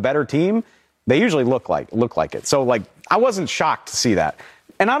Cowboys are the better team, they usually look like it. So I wasn't shocked to see that.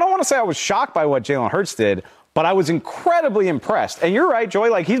 And I don't want to say I was shocked by what Jalen Hurts did, but I was incredibly impressed. And you're right,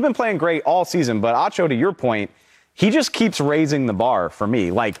 Joy. He's been playing great all season. But Acho, to your point, he just keeps raising the bar for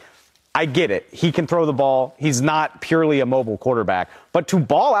me. I get it. He can throw the ball. He's not purely a mobile quarterback. But to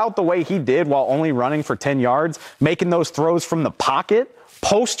ball out the way he did while only running for 10 yards, making those throws from the pocket,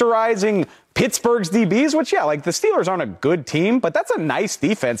 posterizing Pittsburgh's DBs, which, the Steelers aren't a good team, but that's a nice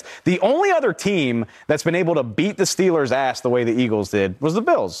defense. The only other team that's been able to beat the Steelers' ass the way the Eagles did was the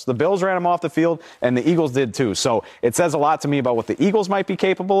Bills. The Bills ran them off the field, and the Eagles did too. So it says a lot to me about what the Eagles might be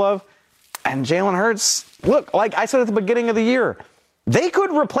capable of. And Jalen Hurts, look, like I said at the beginning of the year, they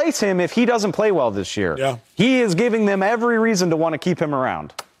could replace him if he doesn't play well this year. Yeah. He is giving them every reason to want to keep him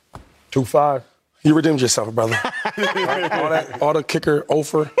around. 2-5. You redeemed yourself, brother. all the kicker,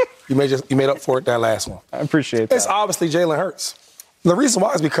 Ofer, you made up for it that last one. I appreciate that. It's obviously Jalen Hurts. The reason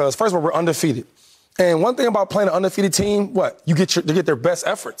why is because, first of all, we're undefeated. And one thing about playing an undefeated team, you get their best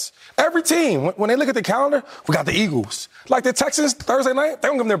efforts. Every team, when they look at the calendar, we got the Eagles. Like the Texans Thursday night, they're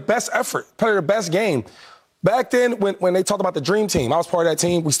going to give them their best effort, play their best game. Back then, when they talked about the dream team, I was part of that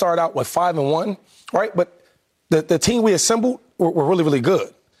team. We started out with 5-1, right? But the team we assembled were really, really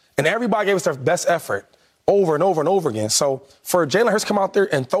good. And everybody gave us their best effort over and over and over again. So for Jalen Hurts to come out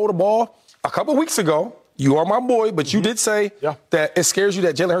there and throw the ball a couple weeks ago, you are my boy, but you did say that it scares you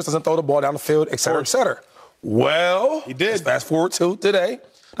that Jalen Hurts doesn't throw the ball down the field, et cetera, et cetera. Well, he did. Let's fast forward to today.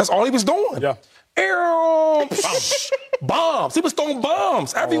 That's all he was doing. Yeah. Bombs. He was throwing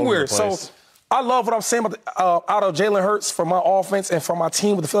bombs everywhere. So I love what I'm saying out of Jalen Hurts for my offense and for my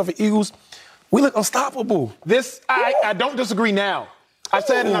team with the Philadelphia Eagles. We look unstoppable. I don't disagree now. I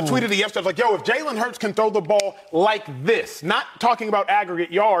said, and I tweeted it yesterday, I was like, yo, if Jalen Hurts can throw the ball like this, not talking about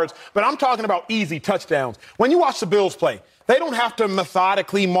aggregate yards, but I'm talking about easy touchdowns. When you watch the Bills play, they don't have to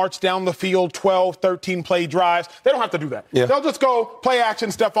methodically march down the field 12, 13 play drives. They don't have to do that. Yeah. They'll just go play action,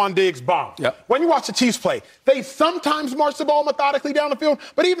 Stephon Diggs, bomb. Yep. When you watch the Chiefs play, they sometimes march the ball methodically down the field,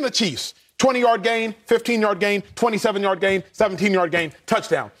 but even the Chiefs, 20-yard gain, 15-yard gain, 27-yard gain, 17-yard gain,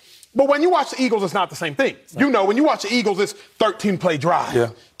 touchdown. But when you watch the Eagles, it's not the same thing. You know, when you watch the Eagles, it's 13-play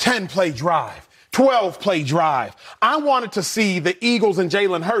drive, 10-play drive, 12-play drive. I wanted to see the Eagles and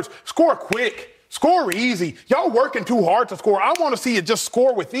Jalen Hurts score quick, score easy. Y'all working too hard to score. I want to see it just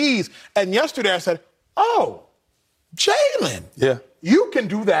score with ease. And yesterday I said, oh, Jalen. Yeah. You can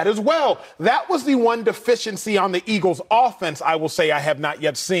do that as well. That was the one deficiency on the Eagles' offense, I will say, I have not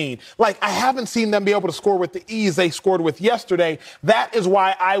yet seen. Like, I haven't seen them be able to score with the ease they scored with yesterday. That is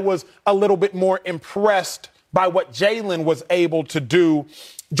why I was a little bit more impressed by what Jalen was able to do.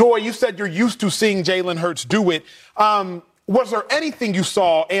 Joy, you said you're used to seeing Jalen Hurts do it. Was there anything you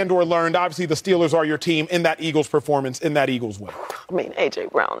saw and or learned, obviously the Steelers are your team, in that Eagles performance, in that Eagles win? I mean, A.J.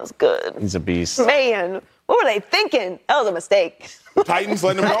 Brown is good. He's a beast. Man, what were they thinking? That was a mistake. Titans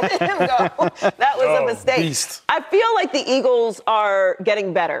letting him go? Letting him go. That was a mistake. Beast. I feel like the Eagles are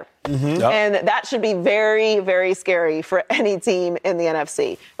getting better. And that should be very, very scary for any team in the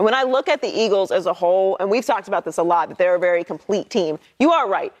NFC. And when I look at the Eagles as a whole, and we've talked about this a lot, that they're a very complete team, you are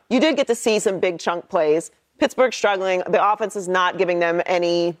right. You did get to see some big chunk plays. Pittsburgh struggling. The offense is not giving them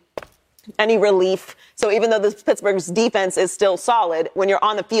any relief. So even though Pittsburgh's defense is still solid, when you're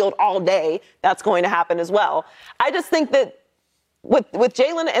on the field all day, that's going to happen as well. I just think that with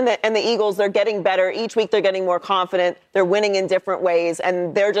Jalen and the Eagles, they're getting better. Each week they're getting more confident. They're winning in different ways,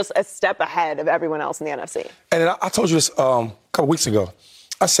 and they're just a step ahead of everyone else in the NFC. And I told you this a couple weeks ago.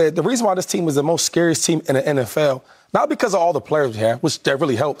 I said the reason why this team is the most scariest team in the NFL, not because of all the players we have, which that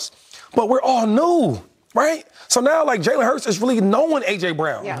really helps, but we're all new. Right? So now, like, Jalen Hurts is really knowing A.J.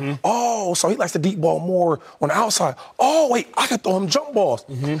 Brown. Yeah. Oh, so he likes the deep ball more on the outside. Oh, wait, I can throw him jump balls.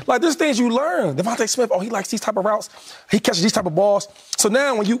 Like, there's things you learn. Devontae Smith, he likes these type of routes. He catches these type of balls. So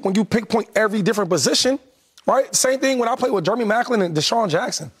now when you pinpoint every different position, right? Same thing when I played with Jeremy Maclin and Deshaun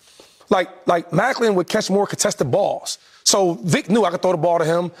Jackson. Like Maclin would catch more contested balls. So Vic knew I could throw the ball to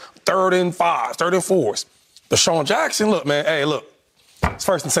him 3rd and 5s, 3rd and 4s. Deshaun Jackson, look, man, hey, look. It's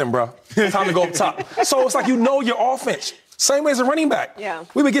 1st and 10, bro. Time to go up top. So it's like you know your offense. Same way as a running back. Yeah.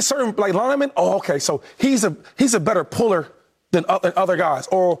 We would get certain like linemen. Oh, okay. So he's a better puller than other guys.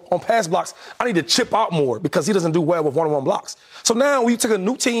 Or on pass blocks, I need to chip out more because he doesn't do well with one-on-one blocks. So now when you take a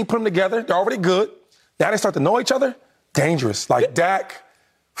new team, put them together, they're already good. Now they start to know each other. Dangerous. Like Dak,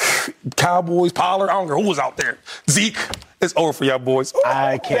 Cowboys, Pollard. I don't care who was out there. Zeke. It's over for y'all boys.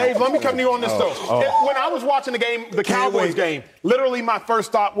 I can't. Dave, let me come to you on this, though. When I was watching the game, the Cowboys game, literally my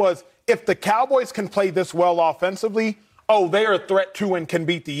first thought was, if the Cowboys can play this well offensively, they are a threat to and can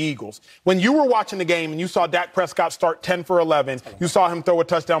beat the Eagles. When you were watching the game and you saw Dak Prescott start 10 for 11, you saw him throw a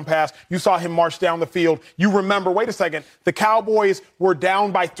touchdown pass, you saw him march down the field, you remember, wait a second, the Cowboys were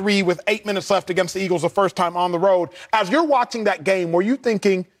down by 3 with 8 minutes left against the Eagles the first time on the road. As you're watching that game, were you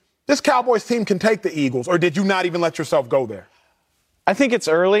thinking, this Cowboys team can take the Eagles, or did you not even let yourself go there? I think it's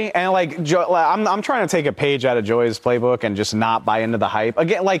early, and I'm trying to take a page out of Joy's playbook and just not buy into the hype.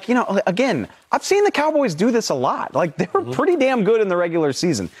 Again, I've seen the Cowboys do this a lot. Like, they were pretty damn good in the regular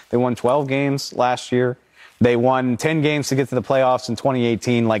season. They won 12 games last year. They won 10 games to get to the playoffs in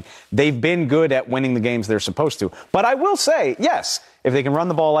 2018. Like, they've been good at winning the games they're supposed to. But I will say, yes, if they can run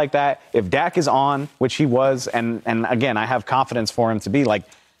the ball like that, if Dak is on, which he was, and again, I have confidence for him to be like,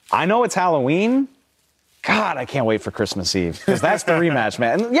 I know it's Halloween. God, I can't wait for Christmas Eve because that's the rematch,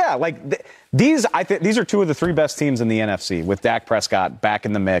 man. And yeah, these are 2 of the 3 best teams in the NFC with Dak Prescott back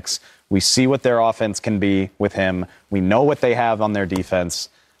in the mix. We see what their offense can be with him. We know what they have on their defense.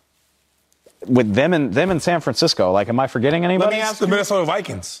 With them in San Francisco, like, am I forgetting anybody? Let me ask the Minnesota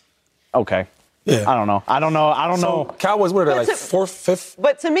Vikings. Okay. Yeah. I don't know. Cowboys, what are they, But like to- 4th, 5th?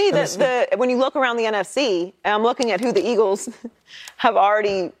 But to me, when you look around the NFC, and I'm looking at who the Eagles have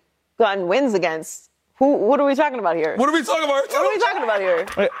already gotten wins against, what are we talking about here? What are we talking about? What are we talking about here?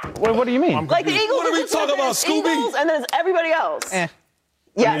 Wait, what do you mean? Like the Eagles. What are we just talking about, it's Scooby? Eagles, and then it's everybody else. Eh.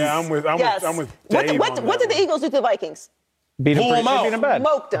 Yes. Yeah, I'm with Dave What on did that the Eagles do to the Vikings? Beat Pull them them out. beat them bad.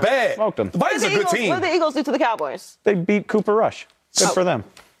 Smoked them. Bad. Smoked them. The Vikings are a good team. What did the Eagles do to the Cowboys? They beat Cooper Rush. Good for them.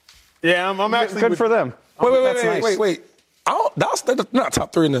 Yeah, I'm actually Good for them. That's nice. Wait. They're not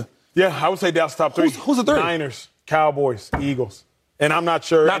top 3 in the. Yeah, I would say that's top 3. Who's the third? Niners, Cowboys, Eagles, and I'm not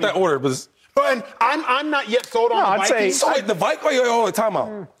sure. Not that order, but. And I'm not yet sold on the I'd say- Vikings. So wait, the Vikings. Wait, time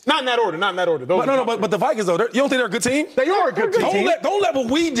out. Not in that order. But the Vikings though, you don't think they're a good team? They are a good team. Don't let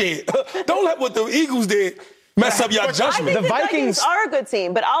what we did. Don't let what the Eagles did mess up your I judgment. think The the Vikings- Vikings are a good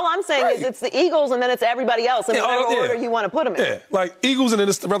team, but all I'm saying is it's the Eagles and then it's everybody else in whatever order you want to put them in. Yeah, like Eagles and then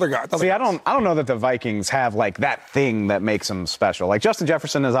it's the other guy. See, I don't know that the Vikings have like that thing that makes them special. Like Justin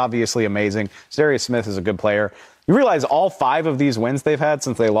Jefferson is obviously amazing. Darius Smith is a good player. You realize all 5 of these wins they've had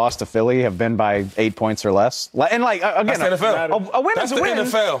since they lost to Philly have been by 8 points or less. And like again, That's the NFL. a win That's is a the win.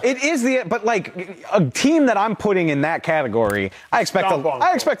 NFL. It is but like a team that I'm putting in that category, I expect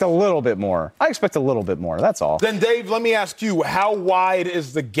a little bit more. That's all. Then, Dave, let me ask you, how wide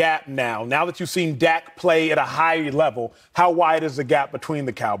is the gap now? Now that you've seen Dak play at a high level, how wide is the gap between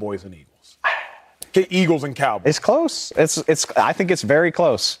the Cowboys and Eagles? Eagles and Cowboys. It's close. I think it's very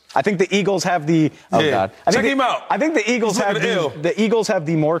close. I think the Eagles have the. Oh Yeah. God! Check him out. I think the Eagles He's have looking ill. the Eagles have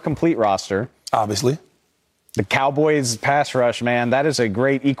the more complete roster. Obviously. The Cowboys pass rush, man, that is a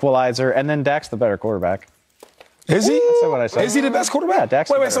great equalizer. And then Dak's the better quarterback. Is he? That's what I said. Is he the best quarterback? Yeah, Dak's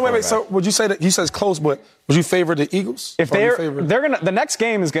the better quarterback. So would you say that you said it's close, but would you favor the Eagles? If they're gonna, the next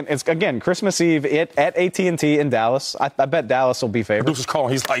game is gonna, it's again Christmas Eve at AT&T in Dallas. I bet Dallas will be favored. Deuce is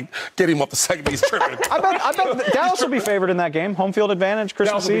calling. He's like, get him off the second. He's tripping. I bet Dallas will be favored in that game. Home field advantage.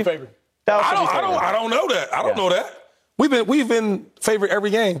 Christmas Dallas will be Eve. favored. Dallas will be favored. I don't know that. I don't know that. We've been favored every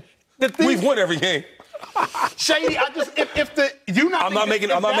game. We've won every game. Shady, I'm not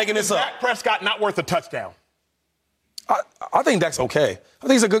making this up. Dak Prescott not worth a touchdown. I think Dak's okay. I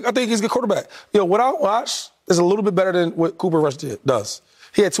think he's a good quarterback. What I watched is a little bit better than what Cooper Rush does.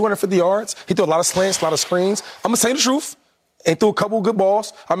 He had 250 yards. He threw a lot of slants, a lot of screens. I'm gonna say the truth. And threw a couple of good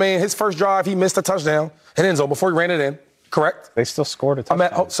balls. I mean, his first drive, he missed a touchdown in end zone before he ran it in. Correct? They still scored a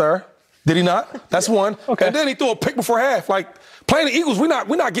touchdown. Sir, did he not? That's one. Okay. And then he threw a pick before half. Like playing the Eagles, we're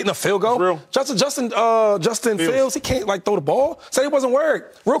not getting a field goal. Real. Justin Fields, he can't throw the ball. Say he wasn't worried.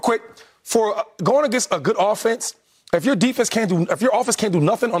 Real quick, for going against a good offense. If your offense can't do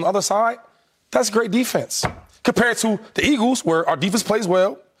nothing on the other side, that's great defense. Compared to the Eagles, where our defense plays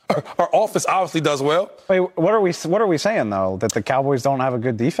well, our offense obviously does well. Wait, what are we saying though? That the Cowboys don't have a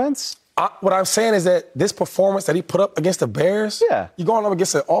good defense? What I'm saying is that this performance that he put up against the Bears, you're going up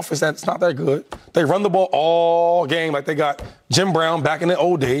against an offense that's not that good. They run the ball all game like they got Jim Brown back in the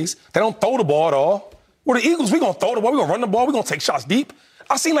old days. They don't throw the ball at all. We're the Eagles. We're going to throw the ball. We're going to run the ball. We're going to take shots deep.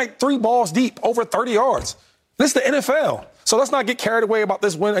 I've seen like 3 balls deep, over 30 yards. This is the NFL. So let's not get carried away about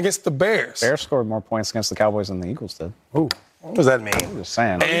this win against the Bears. Bears scored more points against the Cowboys than the Eagles did. Ooh. What does that mean? I'm just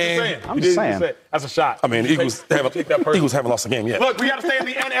saying. I'm just saying. That's a shot. I mean, Eagles haven't lost a game yet. Look, we got to stay in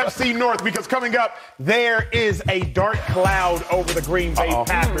the NFC North because coming up, there is a dark cloud over the Green Bay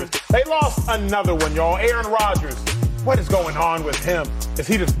Packers. They lost another one, y'all. Aaron Rodgers. What is going on with him? Is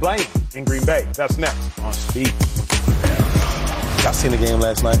he just blamed in Green Bay? That's next on Speed. Y'all seen the game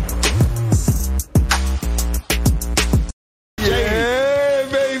last night? Yeah,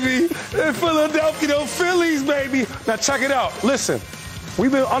 baby. In Philadelphia, those Phillies, baby. Now check it out. Listen,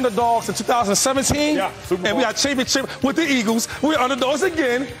 we've been underdogs in 2017, and we got championship with the Eagles. We're underdogs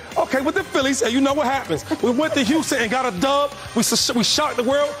again. Okay, with the Phillies, and you know what happens. We went to Houston and got a dub. We shocked the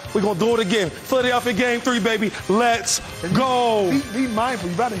world. We're going to do it again. Philadelphia Game 3, baby. Let's go. Be mindful.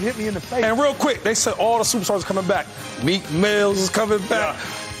 You about to hit me in the face. And real quick, they said all the superstars are coming back. Meek Mills is coming back.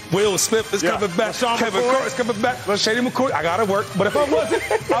 Yeah. Will Smith is coming back. Kevin Curry is coming back. Shady McCoy, I got to work. But if I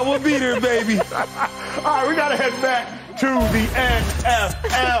wasn't, I would be there, baby. All right, we got to head back to the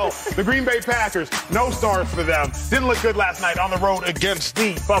NFL. The Green Bay Packers, no stars for them. Didn't look good last night on the road against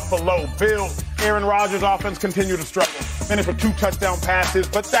the Buffalo Bills. Aaron Rodgers' offense continued to struggle. Finished with 2 touchdown passes,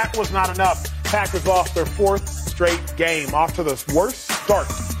 but that was not enough. Packers lost their 4th straight game, off to the worst start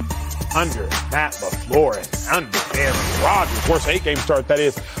under Matt LaFleur and under Aaron Rodgers. Worst 8-game start, that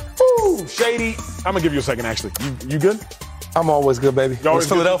is. Woo, Shady. I'm going to give you a second, actually. You good? I'm always good, baby. It's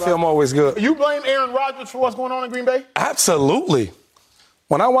Philadelphia, I'm always good. You blame Aaron Rodgers for what's going on in Green Bay? Absolutely.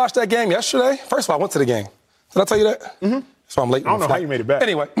 When I watched that game yesterday, first of all, I went to the game. Did I tell you that? Mm-hmm. So I'm late. I don't know how you made it back.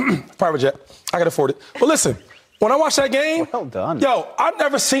 Anyway, private jet. I can afford it. But listen, when I watched that game, Well done. Yo, I've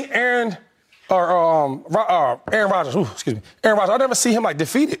never seen Aaron Rodgers. Aaron Rodgers. I've never seen him like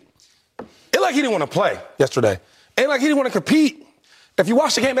defeated. It like he didn't want to play yesterday. And like he didn't want to compete. If you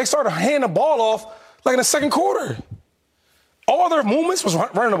watch the game, they started handing the ball off like in the second quarter. All their movements was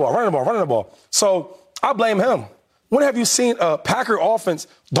running the ball. So I blame him. When have you seen a Packer offense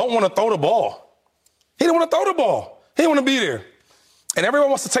don't want to throw the ball? He didn't want to throw the ball. He didn't want to be there. And everyone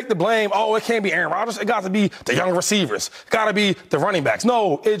wants to take the blame. Oh, it can't be Aaron Rodgers. It got to be the young receivers. It got to be the running backs.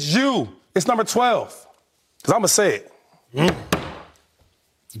 No, it's you. It's number 12. Because I'm going to say it.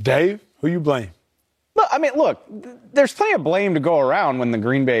 Dave, who you blame? Look, there's plenty of blame to go around when the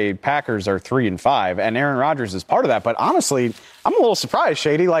Green Bay Packers are 3-5, and Aaron Rodgers is part of that. But honestly, I'm a little surprised,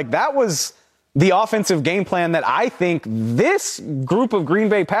 Shady. Like, that was the offensive game plan that I think this group of Green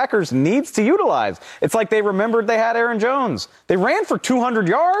Bay Packers needs to utilize. It's like they remembered they had Aaron Jones. They ran for 200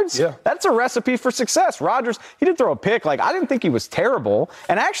 yards. Yeah. That's a recipe for success. Rodgers, he did throw a pick. Like, I didn't think he was terrible.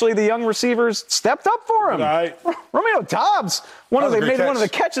 And actually, the young receivers stepped up for him. Right. Romeo Doubs, one of the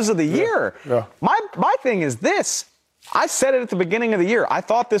catches of the year. Yeah. My thing is this. I said it at the beginning of the year. I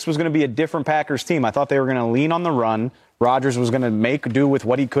thought this was going to be a different Packers team. I thought they were going to lean on the run. Rodgers was going to make do with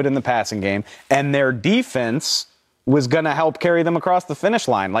what he could in the passing game, and their defense was going to help carry them across the finish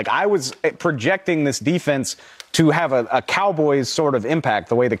line. Like, I was projecting this defense to have a Cowboys sort of impact,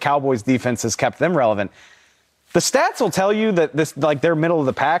 the way the Cowboys defense has kept them relevant. The stats will tell you that they're middle of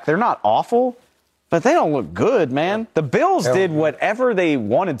the pack. They're not awful, but they don't look good, man. The Bills did whatever they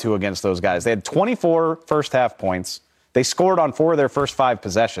wanted to against those guys. They had 24 first-half points. They scored on 4 of their first 5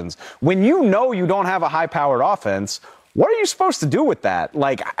 possessions. When you know you don't have a high-powered offense, what are you supposed to do with that?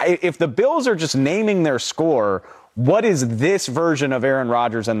 Like, if the Bills are just naming their score, what is this version of Aaron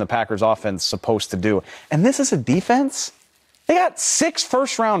Rodgers and the Packers offense supposed to do? And this is a defense? They got 6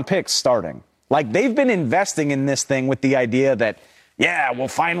 first-round picks starting. Like, they've been investing in this thing with the idea that, yeah, we'll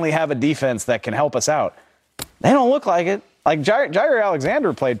finally have a defense that can help us out. They don't look like it. Like, Jair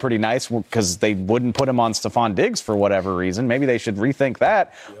Alexander played pretty nice because they wouldn't put him on Stephon Diggs for whatever reason. Maybe they should rethink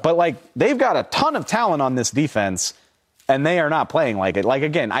that. Yeah. But, like, they've got a ton of talent on this defense, and they are not playing like it. Like,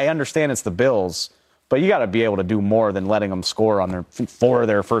 again, I understand it's the Bills, but you got to be able to do more than letting them score on their 4 of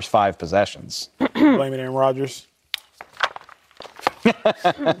their first 5 possessions. Blaming Aaron Rodgers. 3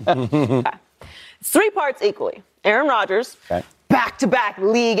 parts equally. Aaron Rodgers, back-to-back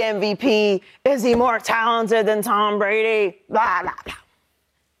league MVP. Is he more talented than Tom Brady? Blah, blah, blah.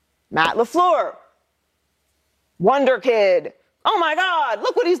 Matt LaFleur, wonder kid. Oh, my God,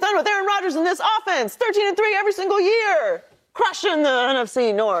 look what he's done with Aaron Rodgers in this offense. 13-3 every single year. Crushing the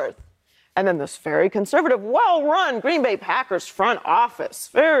NFC North. And then this very conservative, well-run Green Bay Packers front office.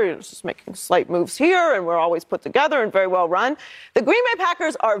 Just making slight moves here, and we're always put together and very well run. The Green Bay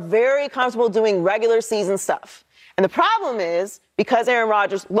Packers are very comfortable doing regular season stuff. And the problem is, because Aaron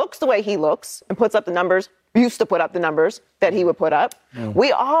Rodgers looks the way he looks and puts up the numbers, used to put up the numbers that he would put up,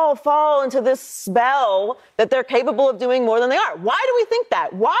 we all fall into this spell that they're capable of doing more than they are. Why do we think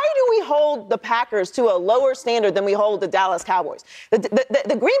that? Why do we hold the Packers to a lower standard than we hold the Dallas Cowboys? The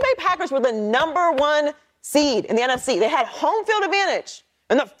Green Bay Packers were the number 1 seed in the NFC. They had home field advantage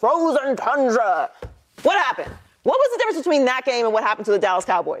in the frozen tundra. What happened? What was the difference between that game and what happened to the Dallas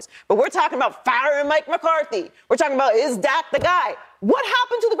Cowboys? But we're talking about firing Mike McCarthy. We're talking about, is Dak the guy? What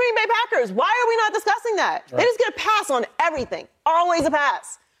happened to the Green Bay Packers? Why are we not discussing that? Right. They just get a pass on everything. Always a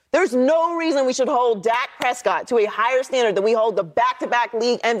pass. There's no reason we should hold Dak Prescott to a higher standard than we hold the back-to-back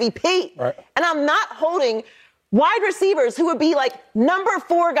league MVP. Right. And I'm not holding wide receivers who would be like number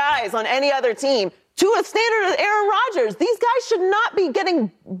 4 guys on any other team to a standard of Aaron Rodgers. These guys should not be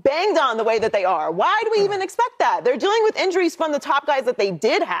getting banged on the way that they are. Why do we even expect that? They're dealing with injuries from the top guys that they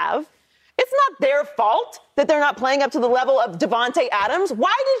did have. It's not their fault that they're not playing up to the level of Devontae Adams.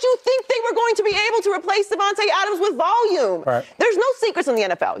 Why did you think they were going to be able to replace Devontae Adams with volume? Right. There's no secrets in the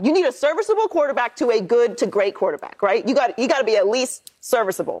NFL. You need a serviceable quarterback to a good to great quarterback, right? You got to be at least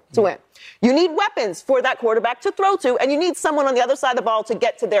serviceable to win. You need weapons for that quarterback to throw to, and you need someone on the other side of the ball to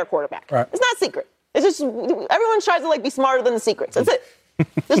get to their quarterback. Right. It's not a secret. It's just everyone tries to like be smarter than the secrets. That's it.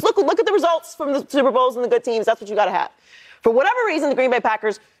 Just look at the results from the Super Bowls and the good teams. That's what you got to have. For whatever reason, the Green Bay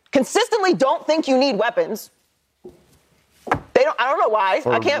Packers consistently don't think you need weapons. They don't. I don't know why.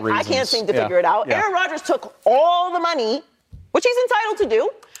 I can't seem to figure it out. Yeah. Aaron Rodgers took all the money, which he's entitled to do.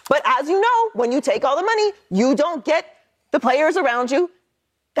 But as you know, when you take all the money, you don't get the players around you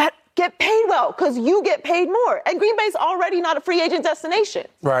that get paid well because you get paid more. And Green Bay's already not a free agent destination.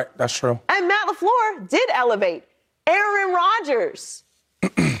 Right, that's true. And Matt LaFleur did elevate Aaron Rodgers.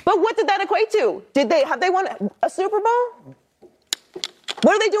 But what did that equate to? Have they won a Super Bowl?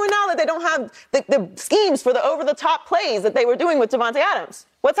 What are they doing now that they don't have the schemes for the over-the-top plays that they were doing with Davante Adams?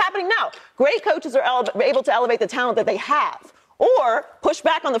 What's happening now? Great coaches are able to elevate the talent that they have, or push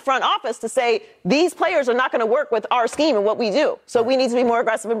back on the front office to say, these players are not going to work with our scheme and what we do, so we need to be more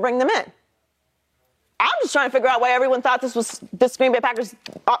aggressive and bring them in. I'm just trying to figure out why everyone thought this Green Bay Packers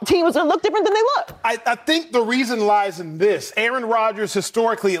team was going to look different than they look. I think the reason lies in this. Aaron Rodgers,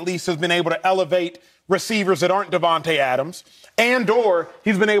 historically at least, has been able to elevate receivers that aren't Davante Adams, and/or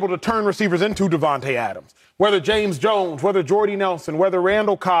he's been able to turn receivers into Davante Adams. Whether James Jones, whether Jordy Nelson, whether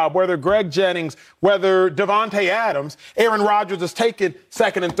Randall Cobb, whether Greg Jennings, whether Davante Adams, Aaron Rodgers has taken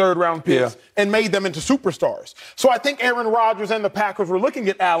second and third round picks and made them into superstars. So I think Aaron Rodgers and the Packers were looking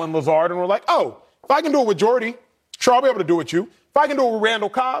at Allen Lazard and were like, oh, if I can do it with Jordy, sure, I'll be able to do it with you. If I can do it with Randall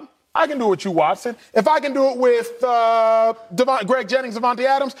Cobb, I can do it with you, Watson. If I can do it with Greg Jennings, Davante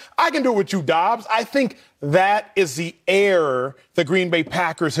Adams, I can do it with you, Dobbs. I think that is the error the Green Bay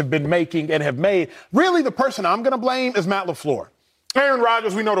Packers have been making and have made. Really, the person I'm going to blame is Matt LaFleur. Aaron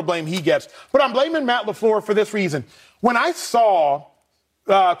Rodgers, we know the blame he gets. But I'm blaming Matt LaFleur for this reason. When I saw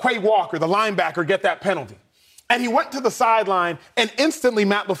Quay Walker, the linebacker, get that penalty, and he went to the sideline, and instantly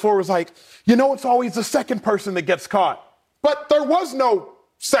Matt LaFleur was like, you know, it's always the second person that gets caught. But there was no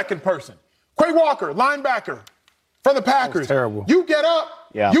second person. Quay Walker, linebacker for the Packers. Terrible. You get up,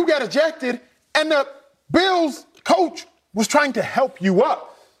 you get ejected, and the Bills coach was trying to help you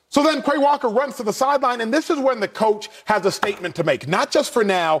up. So then Quay Walker runs to the sideline, and this is when the coach has a statement to make, not just for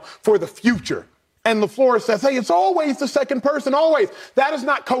now, for the future. And LaFleur says, hey, it's always the second person, always. That is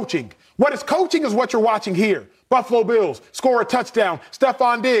not coaching. What is coaching is what you're watching here. Buffalo Bills score a touchdown.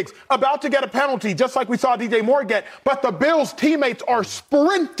 Stephon Diggs about to get a penalty, just like we saw DJ Moore get. But the Bills' teammates are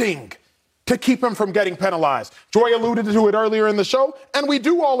sprinting to keep him from getting penalized. Joy alluded to it earlier in the show, and we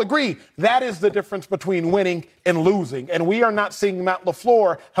do all agree that is the difference between winning and losing. And we are not seeing Matt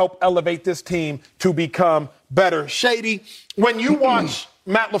LaFleur help elevate this team to become better. Shady, when you watch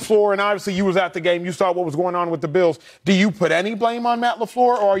Matt LaFleur, and obviously you was at the game, you saw what was going on with the Bills, do you put any blame on Matt LaFleur,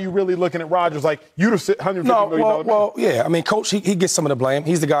 or are you really looking at Rodgers like you'd have $150 million? Well, yeah. I mean, Coach, he gets some of the blame.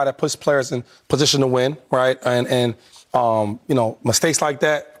 He's the guy that puts players in position to win, right? And you know, mistakes like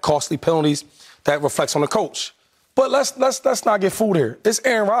that, costly penalties, that reflects on the coach. But let's not get fooled here. It's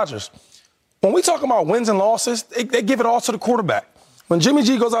Aaron Rodgers. When we talk about wins and losses, they give it all to the quarterback. When Jimmy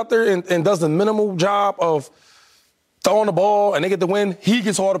G goes out there and does the minimal job of throwing the ball and they get the win, he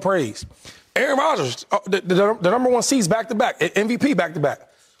gets all the praise. Aaron Rodgers, the number one seeds back-to-back, MVP back-to-back.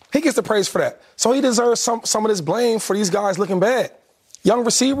 He gets the praise for that. So he deserves some of this blame for these guys looking bad. Young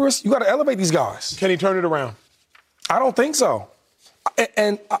receivers, you got to elevate these guys. Can he turn it around? I don't think so.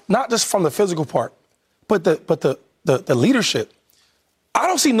 And not just from the physical part, but the leadership. I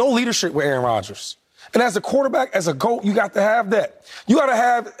don't see no leadership with Aaron Rodgers. And as a quarterback, as a GOAT, you got to have that. You got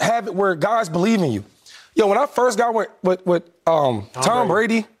to have it where guys believe in you. Yo, when I first got with Tom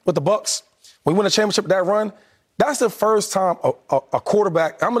Brady with the Bucs, we won a championship with that run, that's the first time a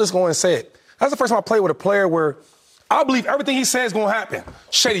quarterback, I'm just going to say it, that's the first time I played with a player where I believe everything he says is going to happen.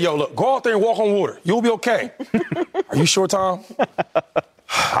 Shady, yo, look, go out there and walk on water. You'll be okay. Are you sure, Tom? All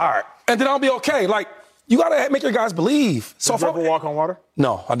right. And then I'll be okay. Like, you got to make your guys believe. So Did you ever walk on water?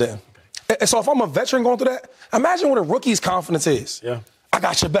 No, I didn't. And so if I'm a veteran going through that, imagine what a rookie's confidence is. Yeah. I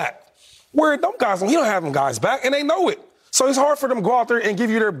got your back. Where them guys, he don't have them guys back, and they know it. So it's hard for them to go out there and give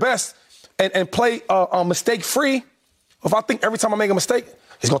you their best and play mistake-free. If I think every time I make a mistake,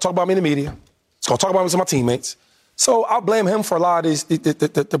 he's going to talk about me in the media. He's going to talk about me to my teammates. So I blame him for a lot of these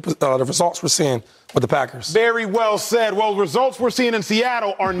the results we're seeing with the Packers. Very well said. Well, results we're seeing in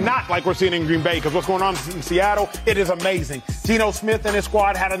Seattle are not like we're seeing in Green Bay, because what's going on in Seattle, it is amazing. Geno Smith and his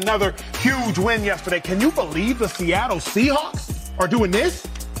squad had another huge win yesterday. Can you believe the Seattle Seahawks are doing this?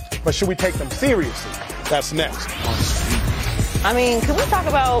 But should we take them seriously? That's next. I mean, can we talk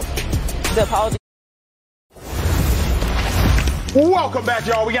about the apology? Welcome back,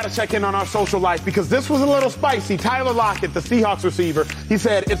 y'all. We got to check in on our social life because this was a little spicy. Tyler Lockett, the Seahawks receiver, he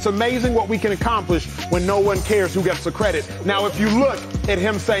said, it's amazing what we can accomplish when no one cares who gets the credit. Now, if you look at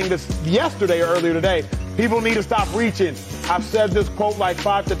him saying this yesterday or earlier today, people need to stop reaching. I've said this quote like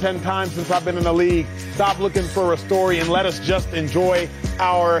 5 to 10 times since I've been in the league. Stop looking for a story and let us just enjoy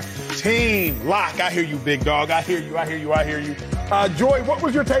our team. Lock, I hear you, big dog. I hear you. Joy, what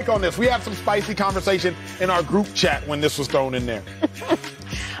was your take on this? We had some spicy conversation in our group chat when this was thrown in there.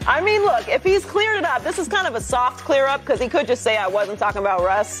 I mean, look, if he's cleared it up, this is kind of a soft clear up because he could just say I wasn't talking about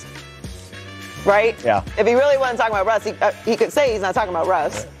Russ, right? Yeah. If he really wasn't talking about Russ, he could say he's not talking about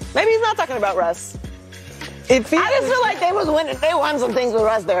Russ. Maybe he's not talking about Russ. I just feel like they won some things with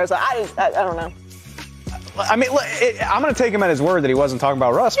Russ there, so I don't know. I mean, I'm going to take him at his word that he wasn't talking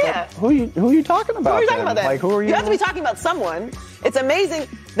about Russ. Yeah. But who are you talking about? Who are you talking about then? Like, who are you? You have to be talking about someone. It's amazing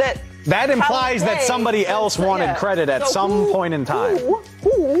that. That implies that somebody else wanted credit at some point in time.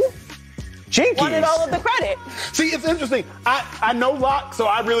 Who Jinkies wanted all of the credit? See, it's interesting. I know Locke, so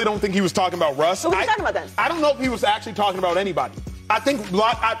I really don't think he was talking about Russ. So who are you talking about then? I don't know if he was actually talking about anybody. I think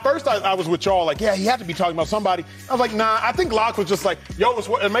Locke, at first I was with y'all like, yeah, he had to be talking about somebody. I was like, nah, I think Locke was just like, yo, it's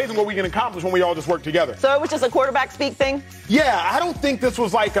amazing what we can accomplish when we all just work together. So it was just a quarterback speak thing? Yeah, I don't think this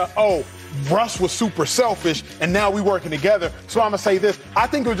was like Russ was super selfish and now we working together. So I'm going to say this. I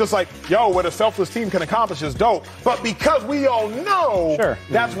think it was just like, yo, what a selfless team can accomplish is dope. But because we all know,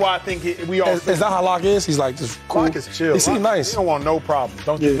 that's why I think we all... Is that how Locke is? He's like just cool. Locke is chill. He seems nice. He don't want no problem.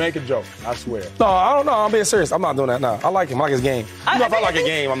 Don't just make a joke. I swear. No, I don't know. I'm being serious. I'm not doing that now. I like him. I like his game. If I like a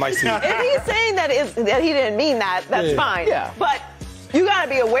game, I'm nice to him. If he's saying that he didn't mean that, that's fine. Yeah. But you got to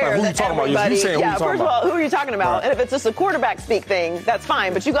be aware who that you talking about? everybody. You saying who you talking first of all, who are you talking about? Right. And if it's just a quarterback speak thing, that's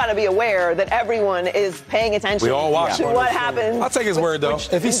fine. But you got to be aware that everyone is paying attention We all watch to what happened. I'll take his word though.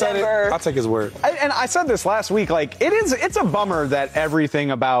 If he said it, I'll take his word. And I said this last week, like it's a bummer that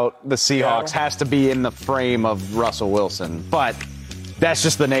everything about the Seahawks has to be in the frame of Russell Wilson, but that's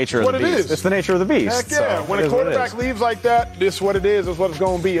just the nature of the beast. It is. It's the nature of the beast. Heck yeah. So when a quarterback leaves like that, this is what it is. It's what it's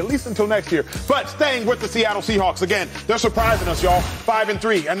going to be, at least until next year. But staying with the Seattle Seahawks, again, they're surprising us, y'all.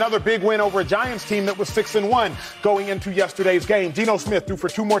 5-3. Another big win over a Giants team that was 6-1 going into yesterday's game. Geno Smith threw for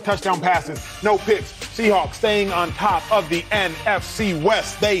 2 more touchdown passes. No picks. Seahawks staying on top of the NFC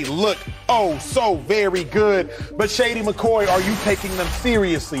West. They look so very good. But Shady McCoy, are you taking them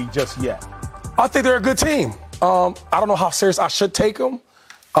seriously just yet? I think they're a good team. I don't know how serious I should take them.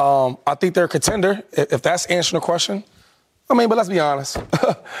 I think they're a contender, if that's answering the question. I mean, but let's be honest.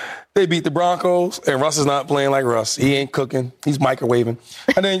 They beat the Broncos, and Russ is not playing like Russ. He ain't cooking. He's microwaving.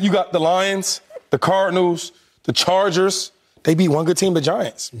 And then you got the Lions, the Cardinals, the Chargers. They beat one good team, the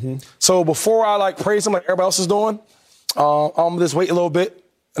Giants. Mm-hmm. So before I, praise them like everybody else is doing, I'm just wait a little bit,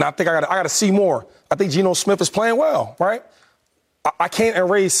 and I think I got to see more. I think Geno Smith is playing well, right? I can't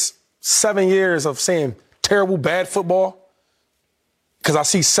erase 7 years of saying terrible, bad football because I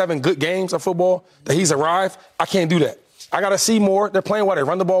see 7 good games of football that he's arrived. I can't do that. I got to see more. They're playing well. They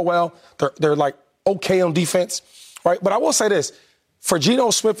run the ball well. They're okay on defense, right? But I will say this. For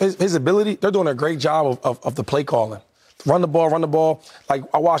Geno Smith, his ability, they're doing a great job of the play calling. Run the ball. Like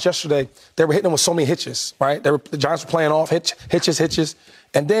I watched yesterday, they were hitting them with so many hitches, right? The Giants were playing off, hitches.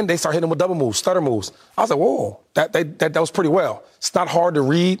 And then they start hitting them with double moves, stutter moves. I was like, whoa, that was pretty well. It's not hard to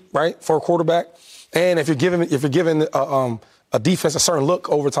read, right, for a quarterback. And if you're giving a defense a certain look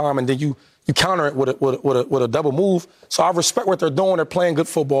over time, and then you counter it with a double move. So I respect what they're doing. They're playing good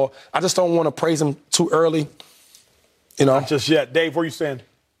football. I just don't want to praise them too early. Not just yet. Dave, where you stand?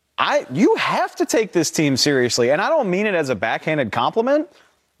 You have to take this team seriously, and I don't mean it as a backhanded compliment,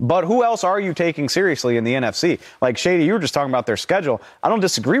 but who else are you taking seriously in the NFC? Like, Shady, you were just talking about their schedule. I don't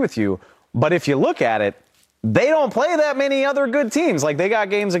disagree with you, but if you look at it, they don't play that many other good teams. Like, they got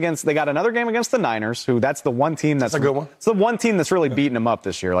another game against the Niners, that's the one team that's a good one. It's the one team that's really beating them up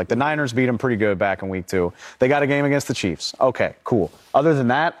this year. Like, the Niners beat them pretty good back in week 2. They got a game against the Chiefs. Okay, cool. Other than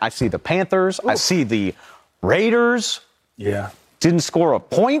that, I see the Panthers. I see the Raiders. Yeah. Didn't score a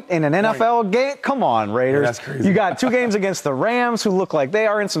point in an NFL game? Come on, Raiders. Yeah, that's crazy. You got 2 games against the Rams, who look like they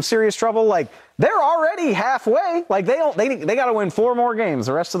are in some serious trouble. Like, they're already halfway. Like, they got to win 4 more games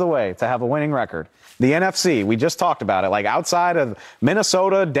the rest of the way to have a winning record. The NFC, we just talked about it. Like, outside of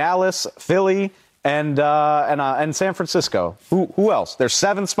Minnesota, Dallas, Philly, and San Francisco. Who else? There's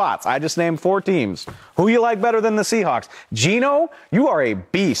 7 spots. I just named 4 teams. Who you like better than the Seahawks? Geno, you are a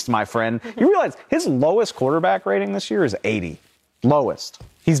beast, my friend. You realize his lowest quarterback rating this year is 80. Lowest.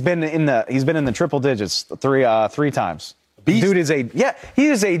 He's been in the triple digits 3 times. Beast. Dude he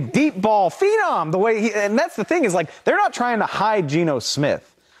is a deep ball phenom. And that's the thing is, like, they're not trying to hide Geno Smith.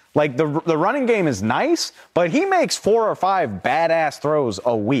 Like, the running game is nice, but he makes 4 or 5 badass throws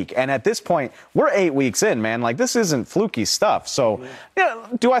a week. And at this point, we're 8 weeks in, man. Like, this isn't fluky stuff. So,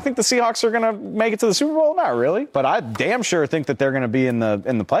 do I think the Seahawks are going to make it to the Super Bowl? Not really. But I damn sure think that they're going to be in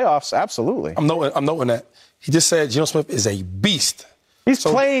the playoffs. Absolutely. I'm noting that. He just said Geno Smith is a beast. He's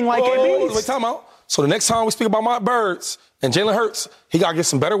playing like a beast. Wait, time out. So the next time we speak about my birds and Jalen Hurts, he got to get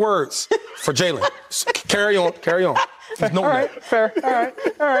some better words for Jalen. Carry on. All right, fair.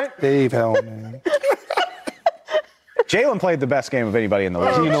 All right. Dave, hell, man. Jalen played the best game of anybody in the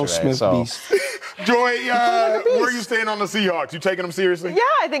league. Geno Smith, beast. Joy, where are you staying on the Seahawks? You taking them seriously? Yeah,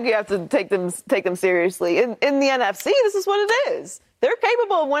 I think you have to take them seriously. In the NFC, this is what it is. They're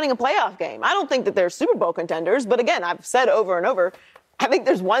capable of winning a playoff game. I don't think that they're Super Bowl contenders, but again, I've said over and over, I think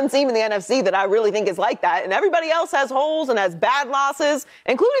there's one team in the NFC that I really think is like that, and everybody else has holes and has bad losses,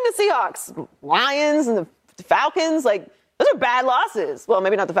 including the Seahawks, Lions, and the Falcons. Like, those are bad losses. Well,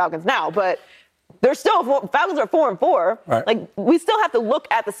 maybe not the Falcons now, but they're still Falcons are 4-4. Right. Like, we still have to look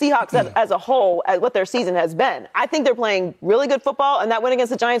at the Seahawks as a whole, at what their season has been. I think they're playing really good football, and that win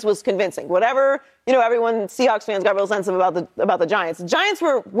against the Giants was convincing. Whatever, everyone, Seahawks fans got real sensitive about the Giants. The Giants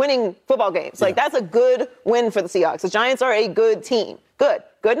were winning football games. Like, that's a good win for the Seahawks. The Giants are a good team. Good,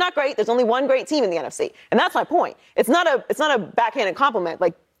 not great. There's only one great team in the NFC, and that's my point. It's not a backhanded compliment.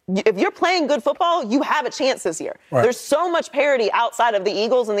 Like, if you're playing good football, you have a chance this year. Right. There's so much parity outside of the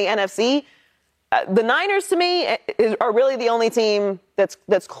Eagles and the NFC. The Niners, to me, are really the only team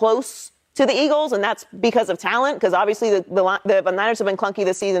that's close to the Eagles, and that's because of talent, because obviously the Niners have been clunky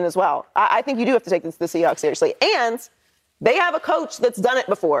this season as well. I think you do have to take the Seahawks seriously. And they have a coach that's done it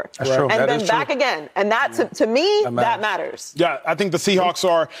before and been back again. And that, to me, that matters. Yeah, I think the Seahawks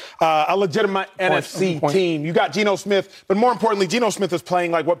are a legitimate NFC team. You got Geno Smith, but more importantly, Geno Smith is playing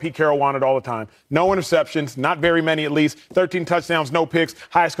like what Pete Carroll wanted all the time. No interceptions, not very many at least, 13 touchdowns, no picks,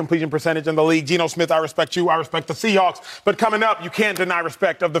 highest completion percentage in the league. Geno Smith, I respect you, I respect the Seahawks. But coming up, you can't deny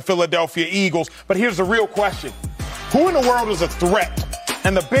respect of the Philadelphia Eagles. But here's the real question. Who in the world is a threat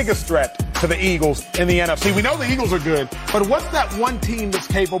and the biggest threat to the Eagles in the NFC? We know the Eagles are good, but what's that one team that's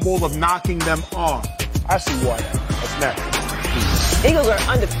capable of knocking them off? I see why. That's next. Eagles are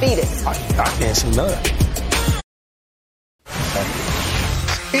undefeated. I can't see none.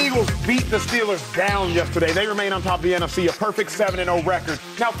 Eagles beat the Steelers down yesterday. They remain on top of the NFC, a perfect 7-0 record.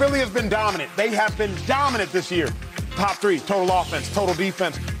 Now, Philly has been dominant. They have been dominant this year. Top three, total offense, total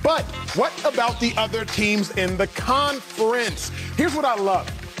defense. But what about the other teams in the conference? Here's what I love.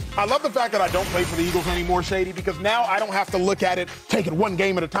 I love the fact that I don't play for the Eagles anymore, Shady, because now I don't have to look at it, take it one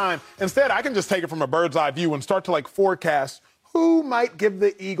game at a time. Instead, I can just take it from a bird's eye view and start to forecast who might give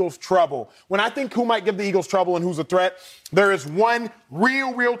the Eagles trouble. When I think who might give the Eagles trouble and who's a threat, there is one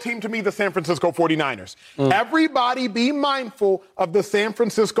real team to me, the San Francisco 49ers. Everybody be mindful of the San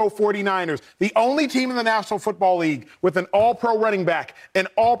Francisco 49ers, the only team in the National Football League with an all-pro running back, an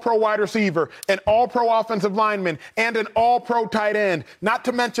all-pro wide receiver, an all-pro offensive lineman, and an all-pro tight end, not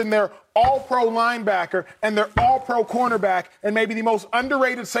to mention their all-pro linebacker and their all-pro cornerback and maybe the most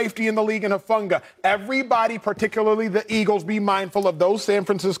underrated safety in the league in Hufanga. Everybody, particularly the Eagles, be mindful of those San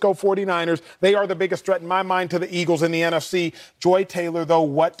Francisco 49ers. They are the biggest threat in my mind to the Eagles in the NFC. Joy Taylor, though,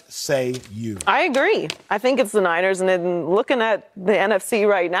 what say you? I agree. I think it's the Niners, and in looking at the NFC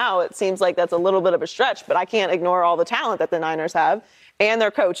right now, it seems like that's a little bit of a stretch, but I can't ignore all the talent that the Niners have and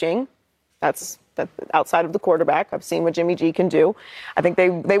their coaching. That's outside of the quarterback. I've seen what Jimmy G can do. I think they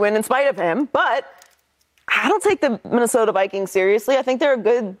win in spite of him, but I don't take the Minnesota Vikings seriously. I think they're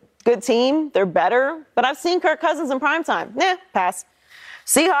a good team. They're better, but I've seen Kirk Cousins in primetime. Pass.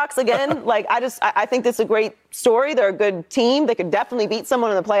 Seahawks, again, I think this is a great story. They're a good team. They could definitely beat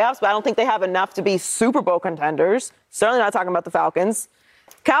someone in the playoffs, but I don't think they have enough to be Super Bowl contenders. Certainly not talking about the Falcons.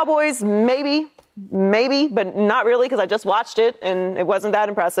 Cowboys, maybe, but not really, because I just watched it and it wasn't that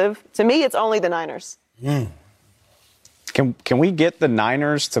impressive. To me, it's only the Niners. Can we get the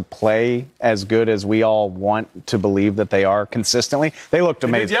Niners to play as good as we all want to believe that they are consistently? They looked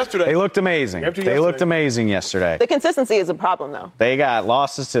amazing. They looked amazing. They looked amazing yesterday. The consistency is a problem, though. They got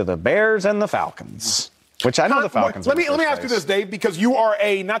losses to the Bears and the Falcons, which I know the Falcons. Let me ask you this, Dave, because you are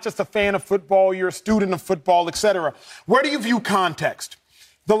not just a fan of football, you're a student of football, etc. Where do you view context?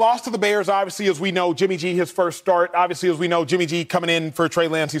 The loss to the Bears, obviously, as we know, Jimmy G, his first start. Obviously, as we know, Jimmy G coming in for Trey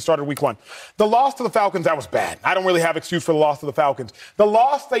Lance, he started week 1. The loss to the Falcons, that was bad. I don't really have excuse for the loss to the Falcons. The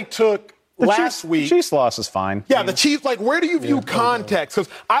loss they took last week. The Chiefs loss is fine. Yeah, the Chiefs, where do you view context?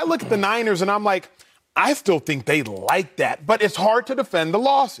 Because I look at the Niners and I'm like, I still think they like that, but it's hard to defend the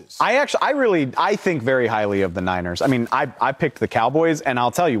losses. I think very highly of the Niners. I mean, I picked the Cowboys, and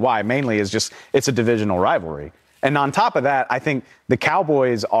I'll tell you why. Mainly is just it's a divisional rivalry. And on top of that, I think the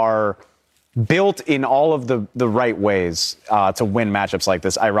Cowboys are built in all of the right ways to win matchups like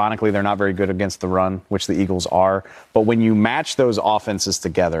this. Ironically, they're not very good against the run, which the Eagles are. But when you match those offenses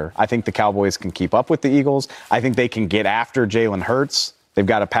together, I think the Cowboys can keep up with the Eagles. I think they can get after Jalen Hurts. They've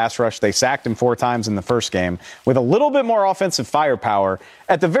got a pass rush. They sacked him 4 times in the first game. With a little bit more offensive firepower,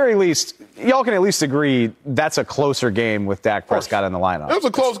 at the very least, y'all can at least agree that's a closer game with Dak Prescott in the lineup. It was a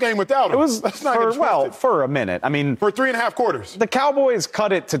close game without him. It was for a minute. I mean, for 3.5 quarters. The Cowboys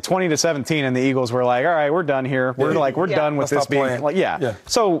cut it to 20-17, and the Eagles were like, all right, we're done here. We're done with this being.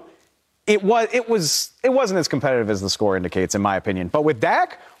 So it wasn't as competitive as the score indicates, in my opinion. But with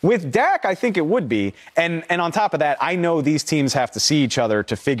Dak, I think it would be. And on top of that, I know these teams have to see each other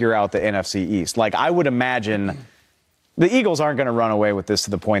to figure out the NFC East. I would imagine The Eagles aren't going to run away with this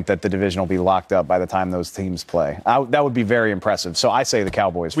to the point that the division will be locked up by the time those teams play. That would be very impressive. So I say the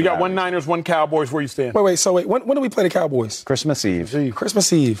Cowboys. We got one Niners, one Cowboys. Where you stand? Wait. When do we play the Cowboys? Christmas Eve.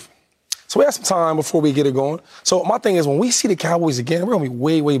 Christmas Eve. So we have some time before we get it going. So my thing is, when we see the Cowboys again, we're going to be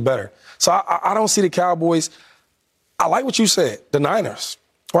way, way better. So I don't see the Cowboys. I like what you said, the Niners,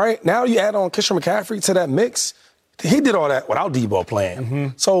 right? Now you add on Christian McCaffrey to that mix. He did all that without Debo playing. Mm-hmm.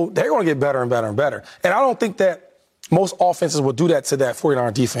 So they're going to get better and better and better. And I don't think that most offenses will do that to that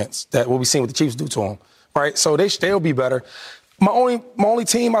 49er defense that we'll be seeing what the Chiefs do to them, right? So they'll be better. My only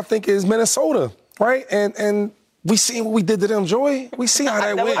team, I think, is Minnesota, right? And we see what we did to them, Joy. We see how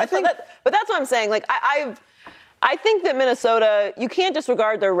that went. But that's what I'm saying. Like, I think that Minnesota, you can't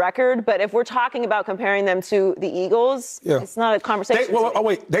disregard their record, but if we're talking about comparing them to the Eagles, it's not a conversation.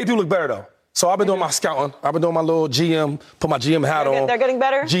 They do look better, though. So I've been doing my scouting. I've been doing my little GM, put my GM hat on. They're getting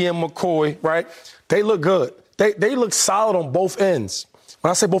better? GM McCoy, right? They look good. They look solid on both ends.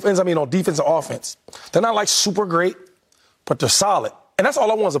 When I say both ends, I mean on defense and offense. They're not like super great, but they're solid. And that's all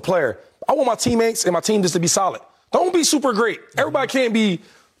I want as a player. I want my teammates and my team just to be solid. Don't be super great. Everybody can't be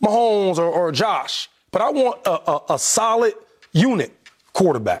Mahomes or Josh. But I want a solid unit,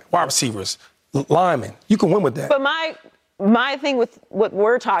 quarterback, wide receivers, linemen. You can win with that. But my thing with what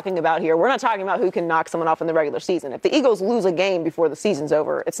we're talking about here, we're not talking about who can knock someone off in the regular season. If the Eagles lose a game before the season's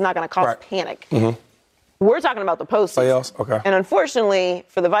over, it's not going to cause panic. Mm-hmm. We're talking about the postseason. Playoffs? Okay. And unfortunately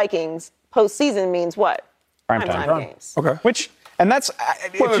for the Vikings, postseason means what? Primetime games. Okay. And that's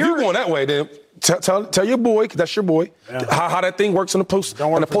if you're going that way, then tell your boy, 'cause that's your boy, how that thing works in the post.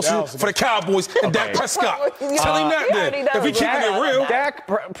 For the Cowboys and Dak Prescott. Tell him that then. If he keeping it real.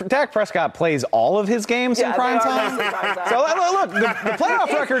 Dak Prescott plays all of his games in prime time. So look, the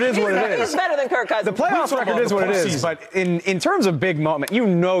playoff record is what it is. He's better than Kirk Cousins. The playoff record is what it is. But in terms of big moment, you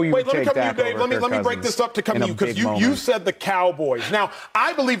would take Dak over Kirk Cousins. Let me break this up to come to you, because you said the Cowboys. Now,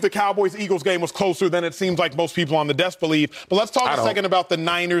 I believe the Cowboys-Eagles game was closer than it seems like most people on the desk believe. But let's talk a second about the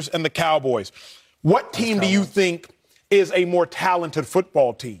Niners and the Cowboys. What team do you think is a more talented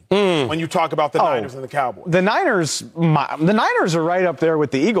football team when you talk about the Niners and the Cowboys? The Niners are right up there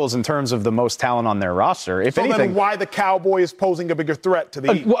with the Eagles in terms of the most talent on their roster. If anything, then why the Cowboys posing a bigger threat to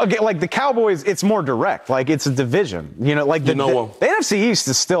the Eagles? Well, again, like the Cowboys, it's more direct. Like it's a division. You know, like the NFC East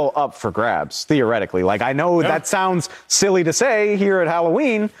is still up for grabs theoretically. Like I know that sounds silly to say here at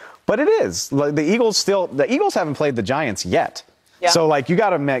Halloween, but it is. Like the Eagles haven't played the Giants yet. Yeah. So, like, you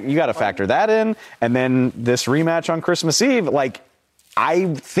got to factor that in, and then this rematch on Christmas Eve, like,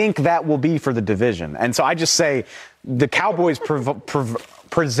 I think that will be for the division. And so I just say the Cowboys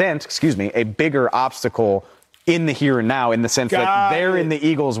present, a bigger obstacle in the here and now, in the sense that they're in the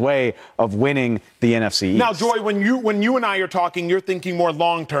Eagles' way of winning the NFC East. Now, Joy, when you and I are talking, you're thinking more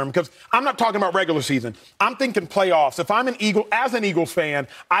long-term, because I'm not talking about regular season. I'm thinking playoffs. If I'm an Eagles fan,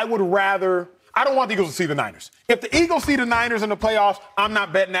 I don't want the Eagles to see the Niners. If the Eagles see the Niners in the playoffs, I'm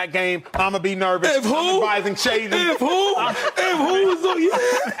not betting that game. I'm going to be nervous. If who? I'm advising shady. If who? Y'all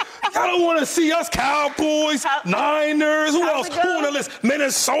don't want to see us Cowboys, Niners. Who else? Who on the list?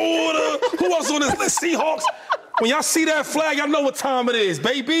 Minnesota. Who else on this list? Seahawks. When y'all see that flag, y'all know what time it is,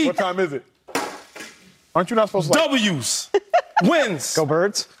 baby. What time is it? Aren't you not supposed to W's. Wins. Go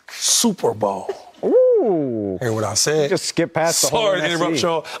Birds. Super Bowl. Ooh. Hear what I said? Just skip past the whole Sorry to interrupt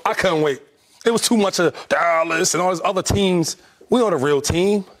y'all. I couldn't wait. It was too much of Dallas and all these other teams. We are the real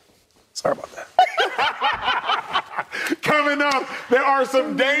team. Sorry about that. Coming up, there are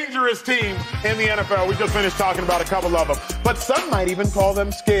some dangerous teams in the NFL. We just finished talking about a couple of them. But some might even call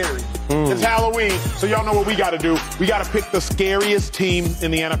them scary. It's Halloween, so y'all know what we got to do. We got to pick the scariest team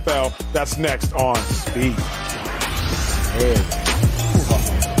in the NFL. That's next on Speed.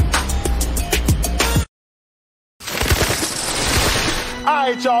 All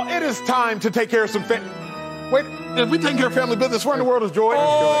right, y'all, it is time to take care of some Wait, if we taking care of family business, where in the world is Joy? Wait.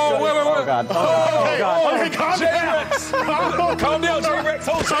 Oh, God. Oh, God. Okay, calm down. Calm down, J-Rex.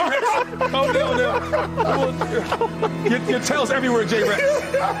 Hold J-Rex. Calm down now. Your tail's everywhere, J-Rex.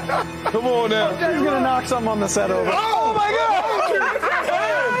 Come on now. He's going to knock something on the set over. Oh, my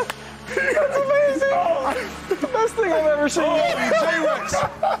God. That's amazing. The best thing I've ever seen. J-Rex.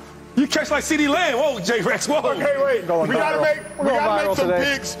 You catch like CeeDee Lamb. Whoa, J-Rex. Whoa. Okay, wait. We got to make some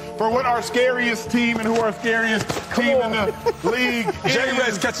picks for what our scariest team and who our scariest team in the league is.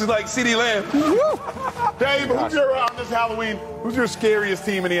 J-Rex catches like CeeDee Lamb. Dave, who's your, on this Halloween, who's your scariest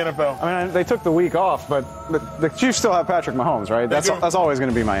team in the NFL? I mean, they took the week off, but the Chiefs still have Patrick Mahomes, right? That's always going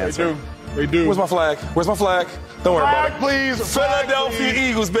to be my answer. They do. Where's my flag? Don't worry about it. Please. Philadelphia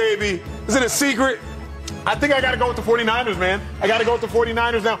Eagles, baby. Is it a secret? I think I got to go with the 49ers, man. I got to go with the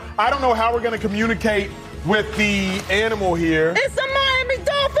 49ers now. I don't know how we're going to communicate with the animal here. It's a Miami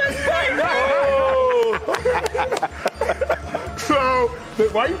Dolphins play. So,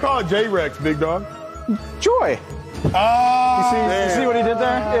 why you call it J-Rex, big dog? Joy. You see what he did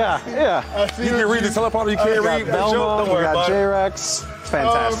there? Yeah. You can read the teleprompter, you can't read the joke. Don't worry about it. J-Rex. It's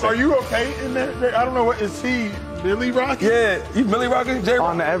fantastic. Are you okay in there? I don't know what is he. Billy Rocket? Yeah, you Billy Rocket? J-Rex?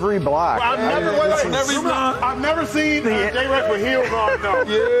 On every block. I've never seen J-Rex with heels on, though.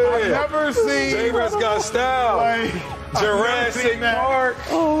 Yeah. I've never seen J-Rex got style. Like, Jurassic Park.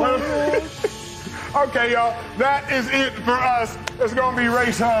 Okay, y'all, that is it for us. It's going to be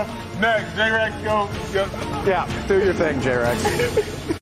Race Hub next. J-Rex, go. Yeah, do your thing, J-Rex.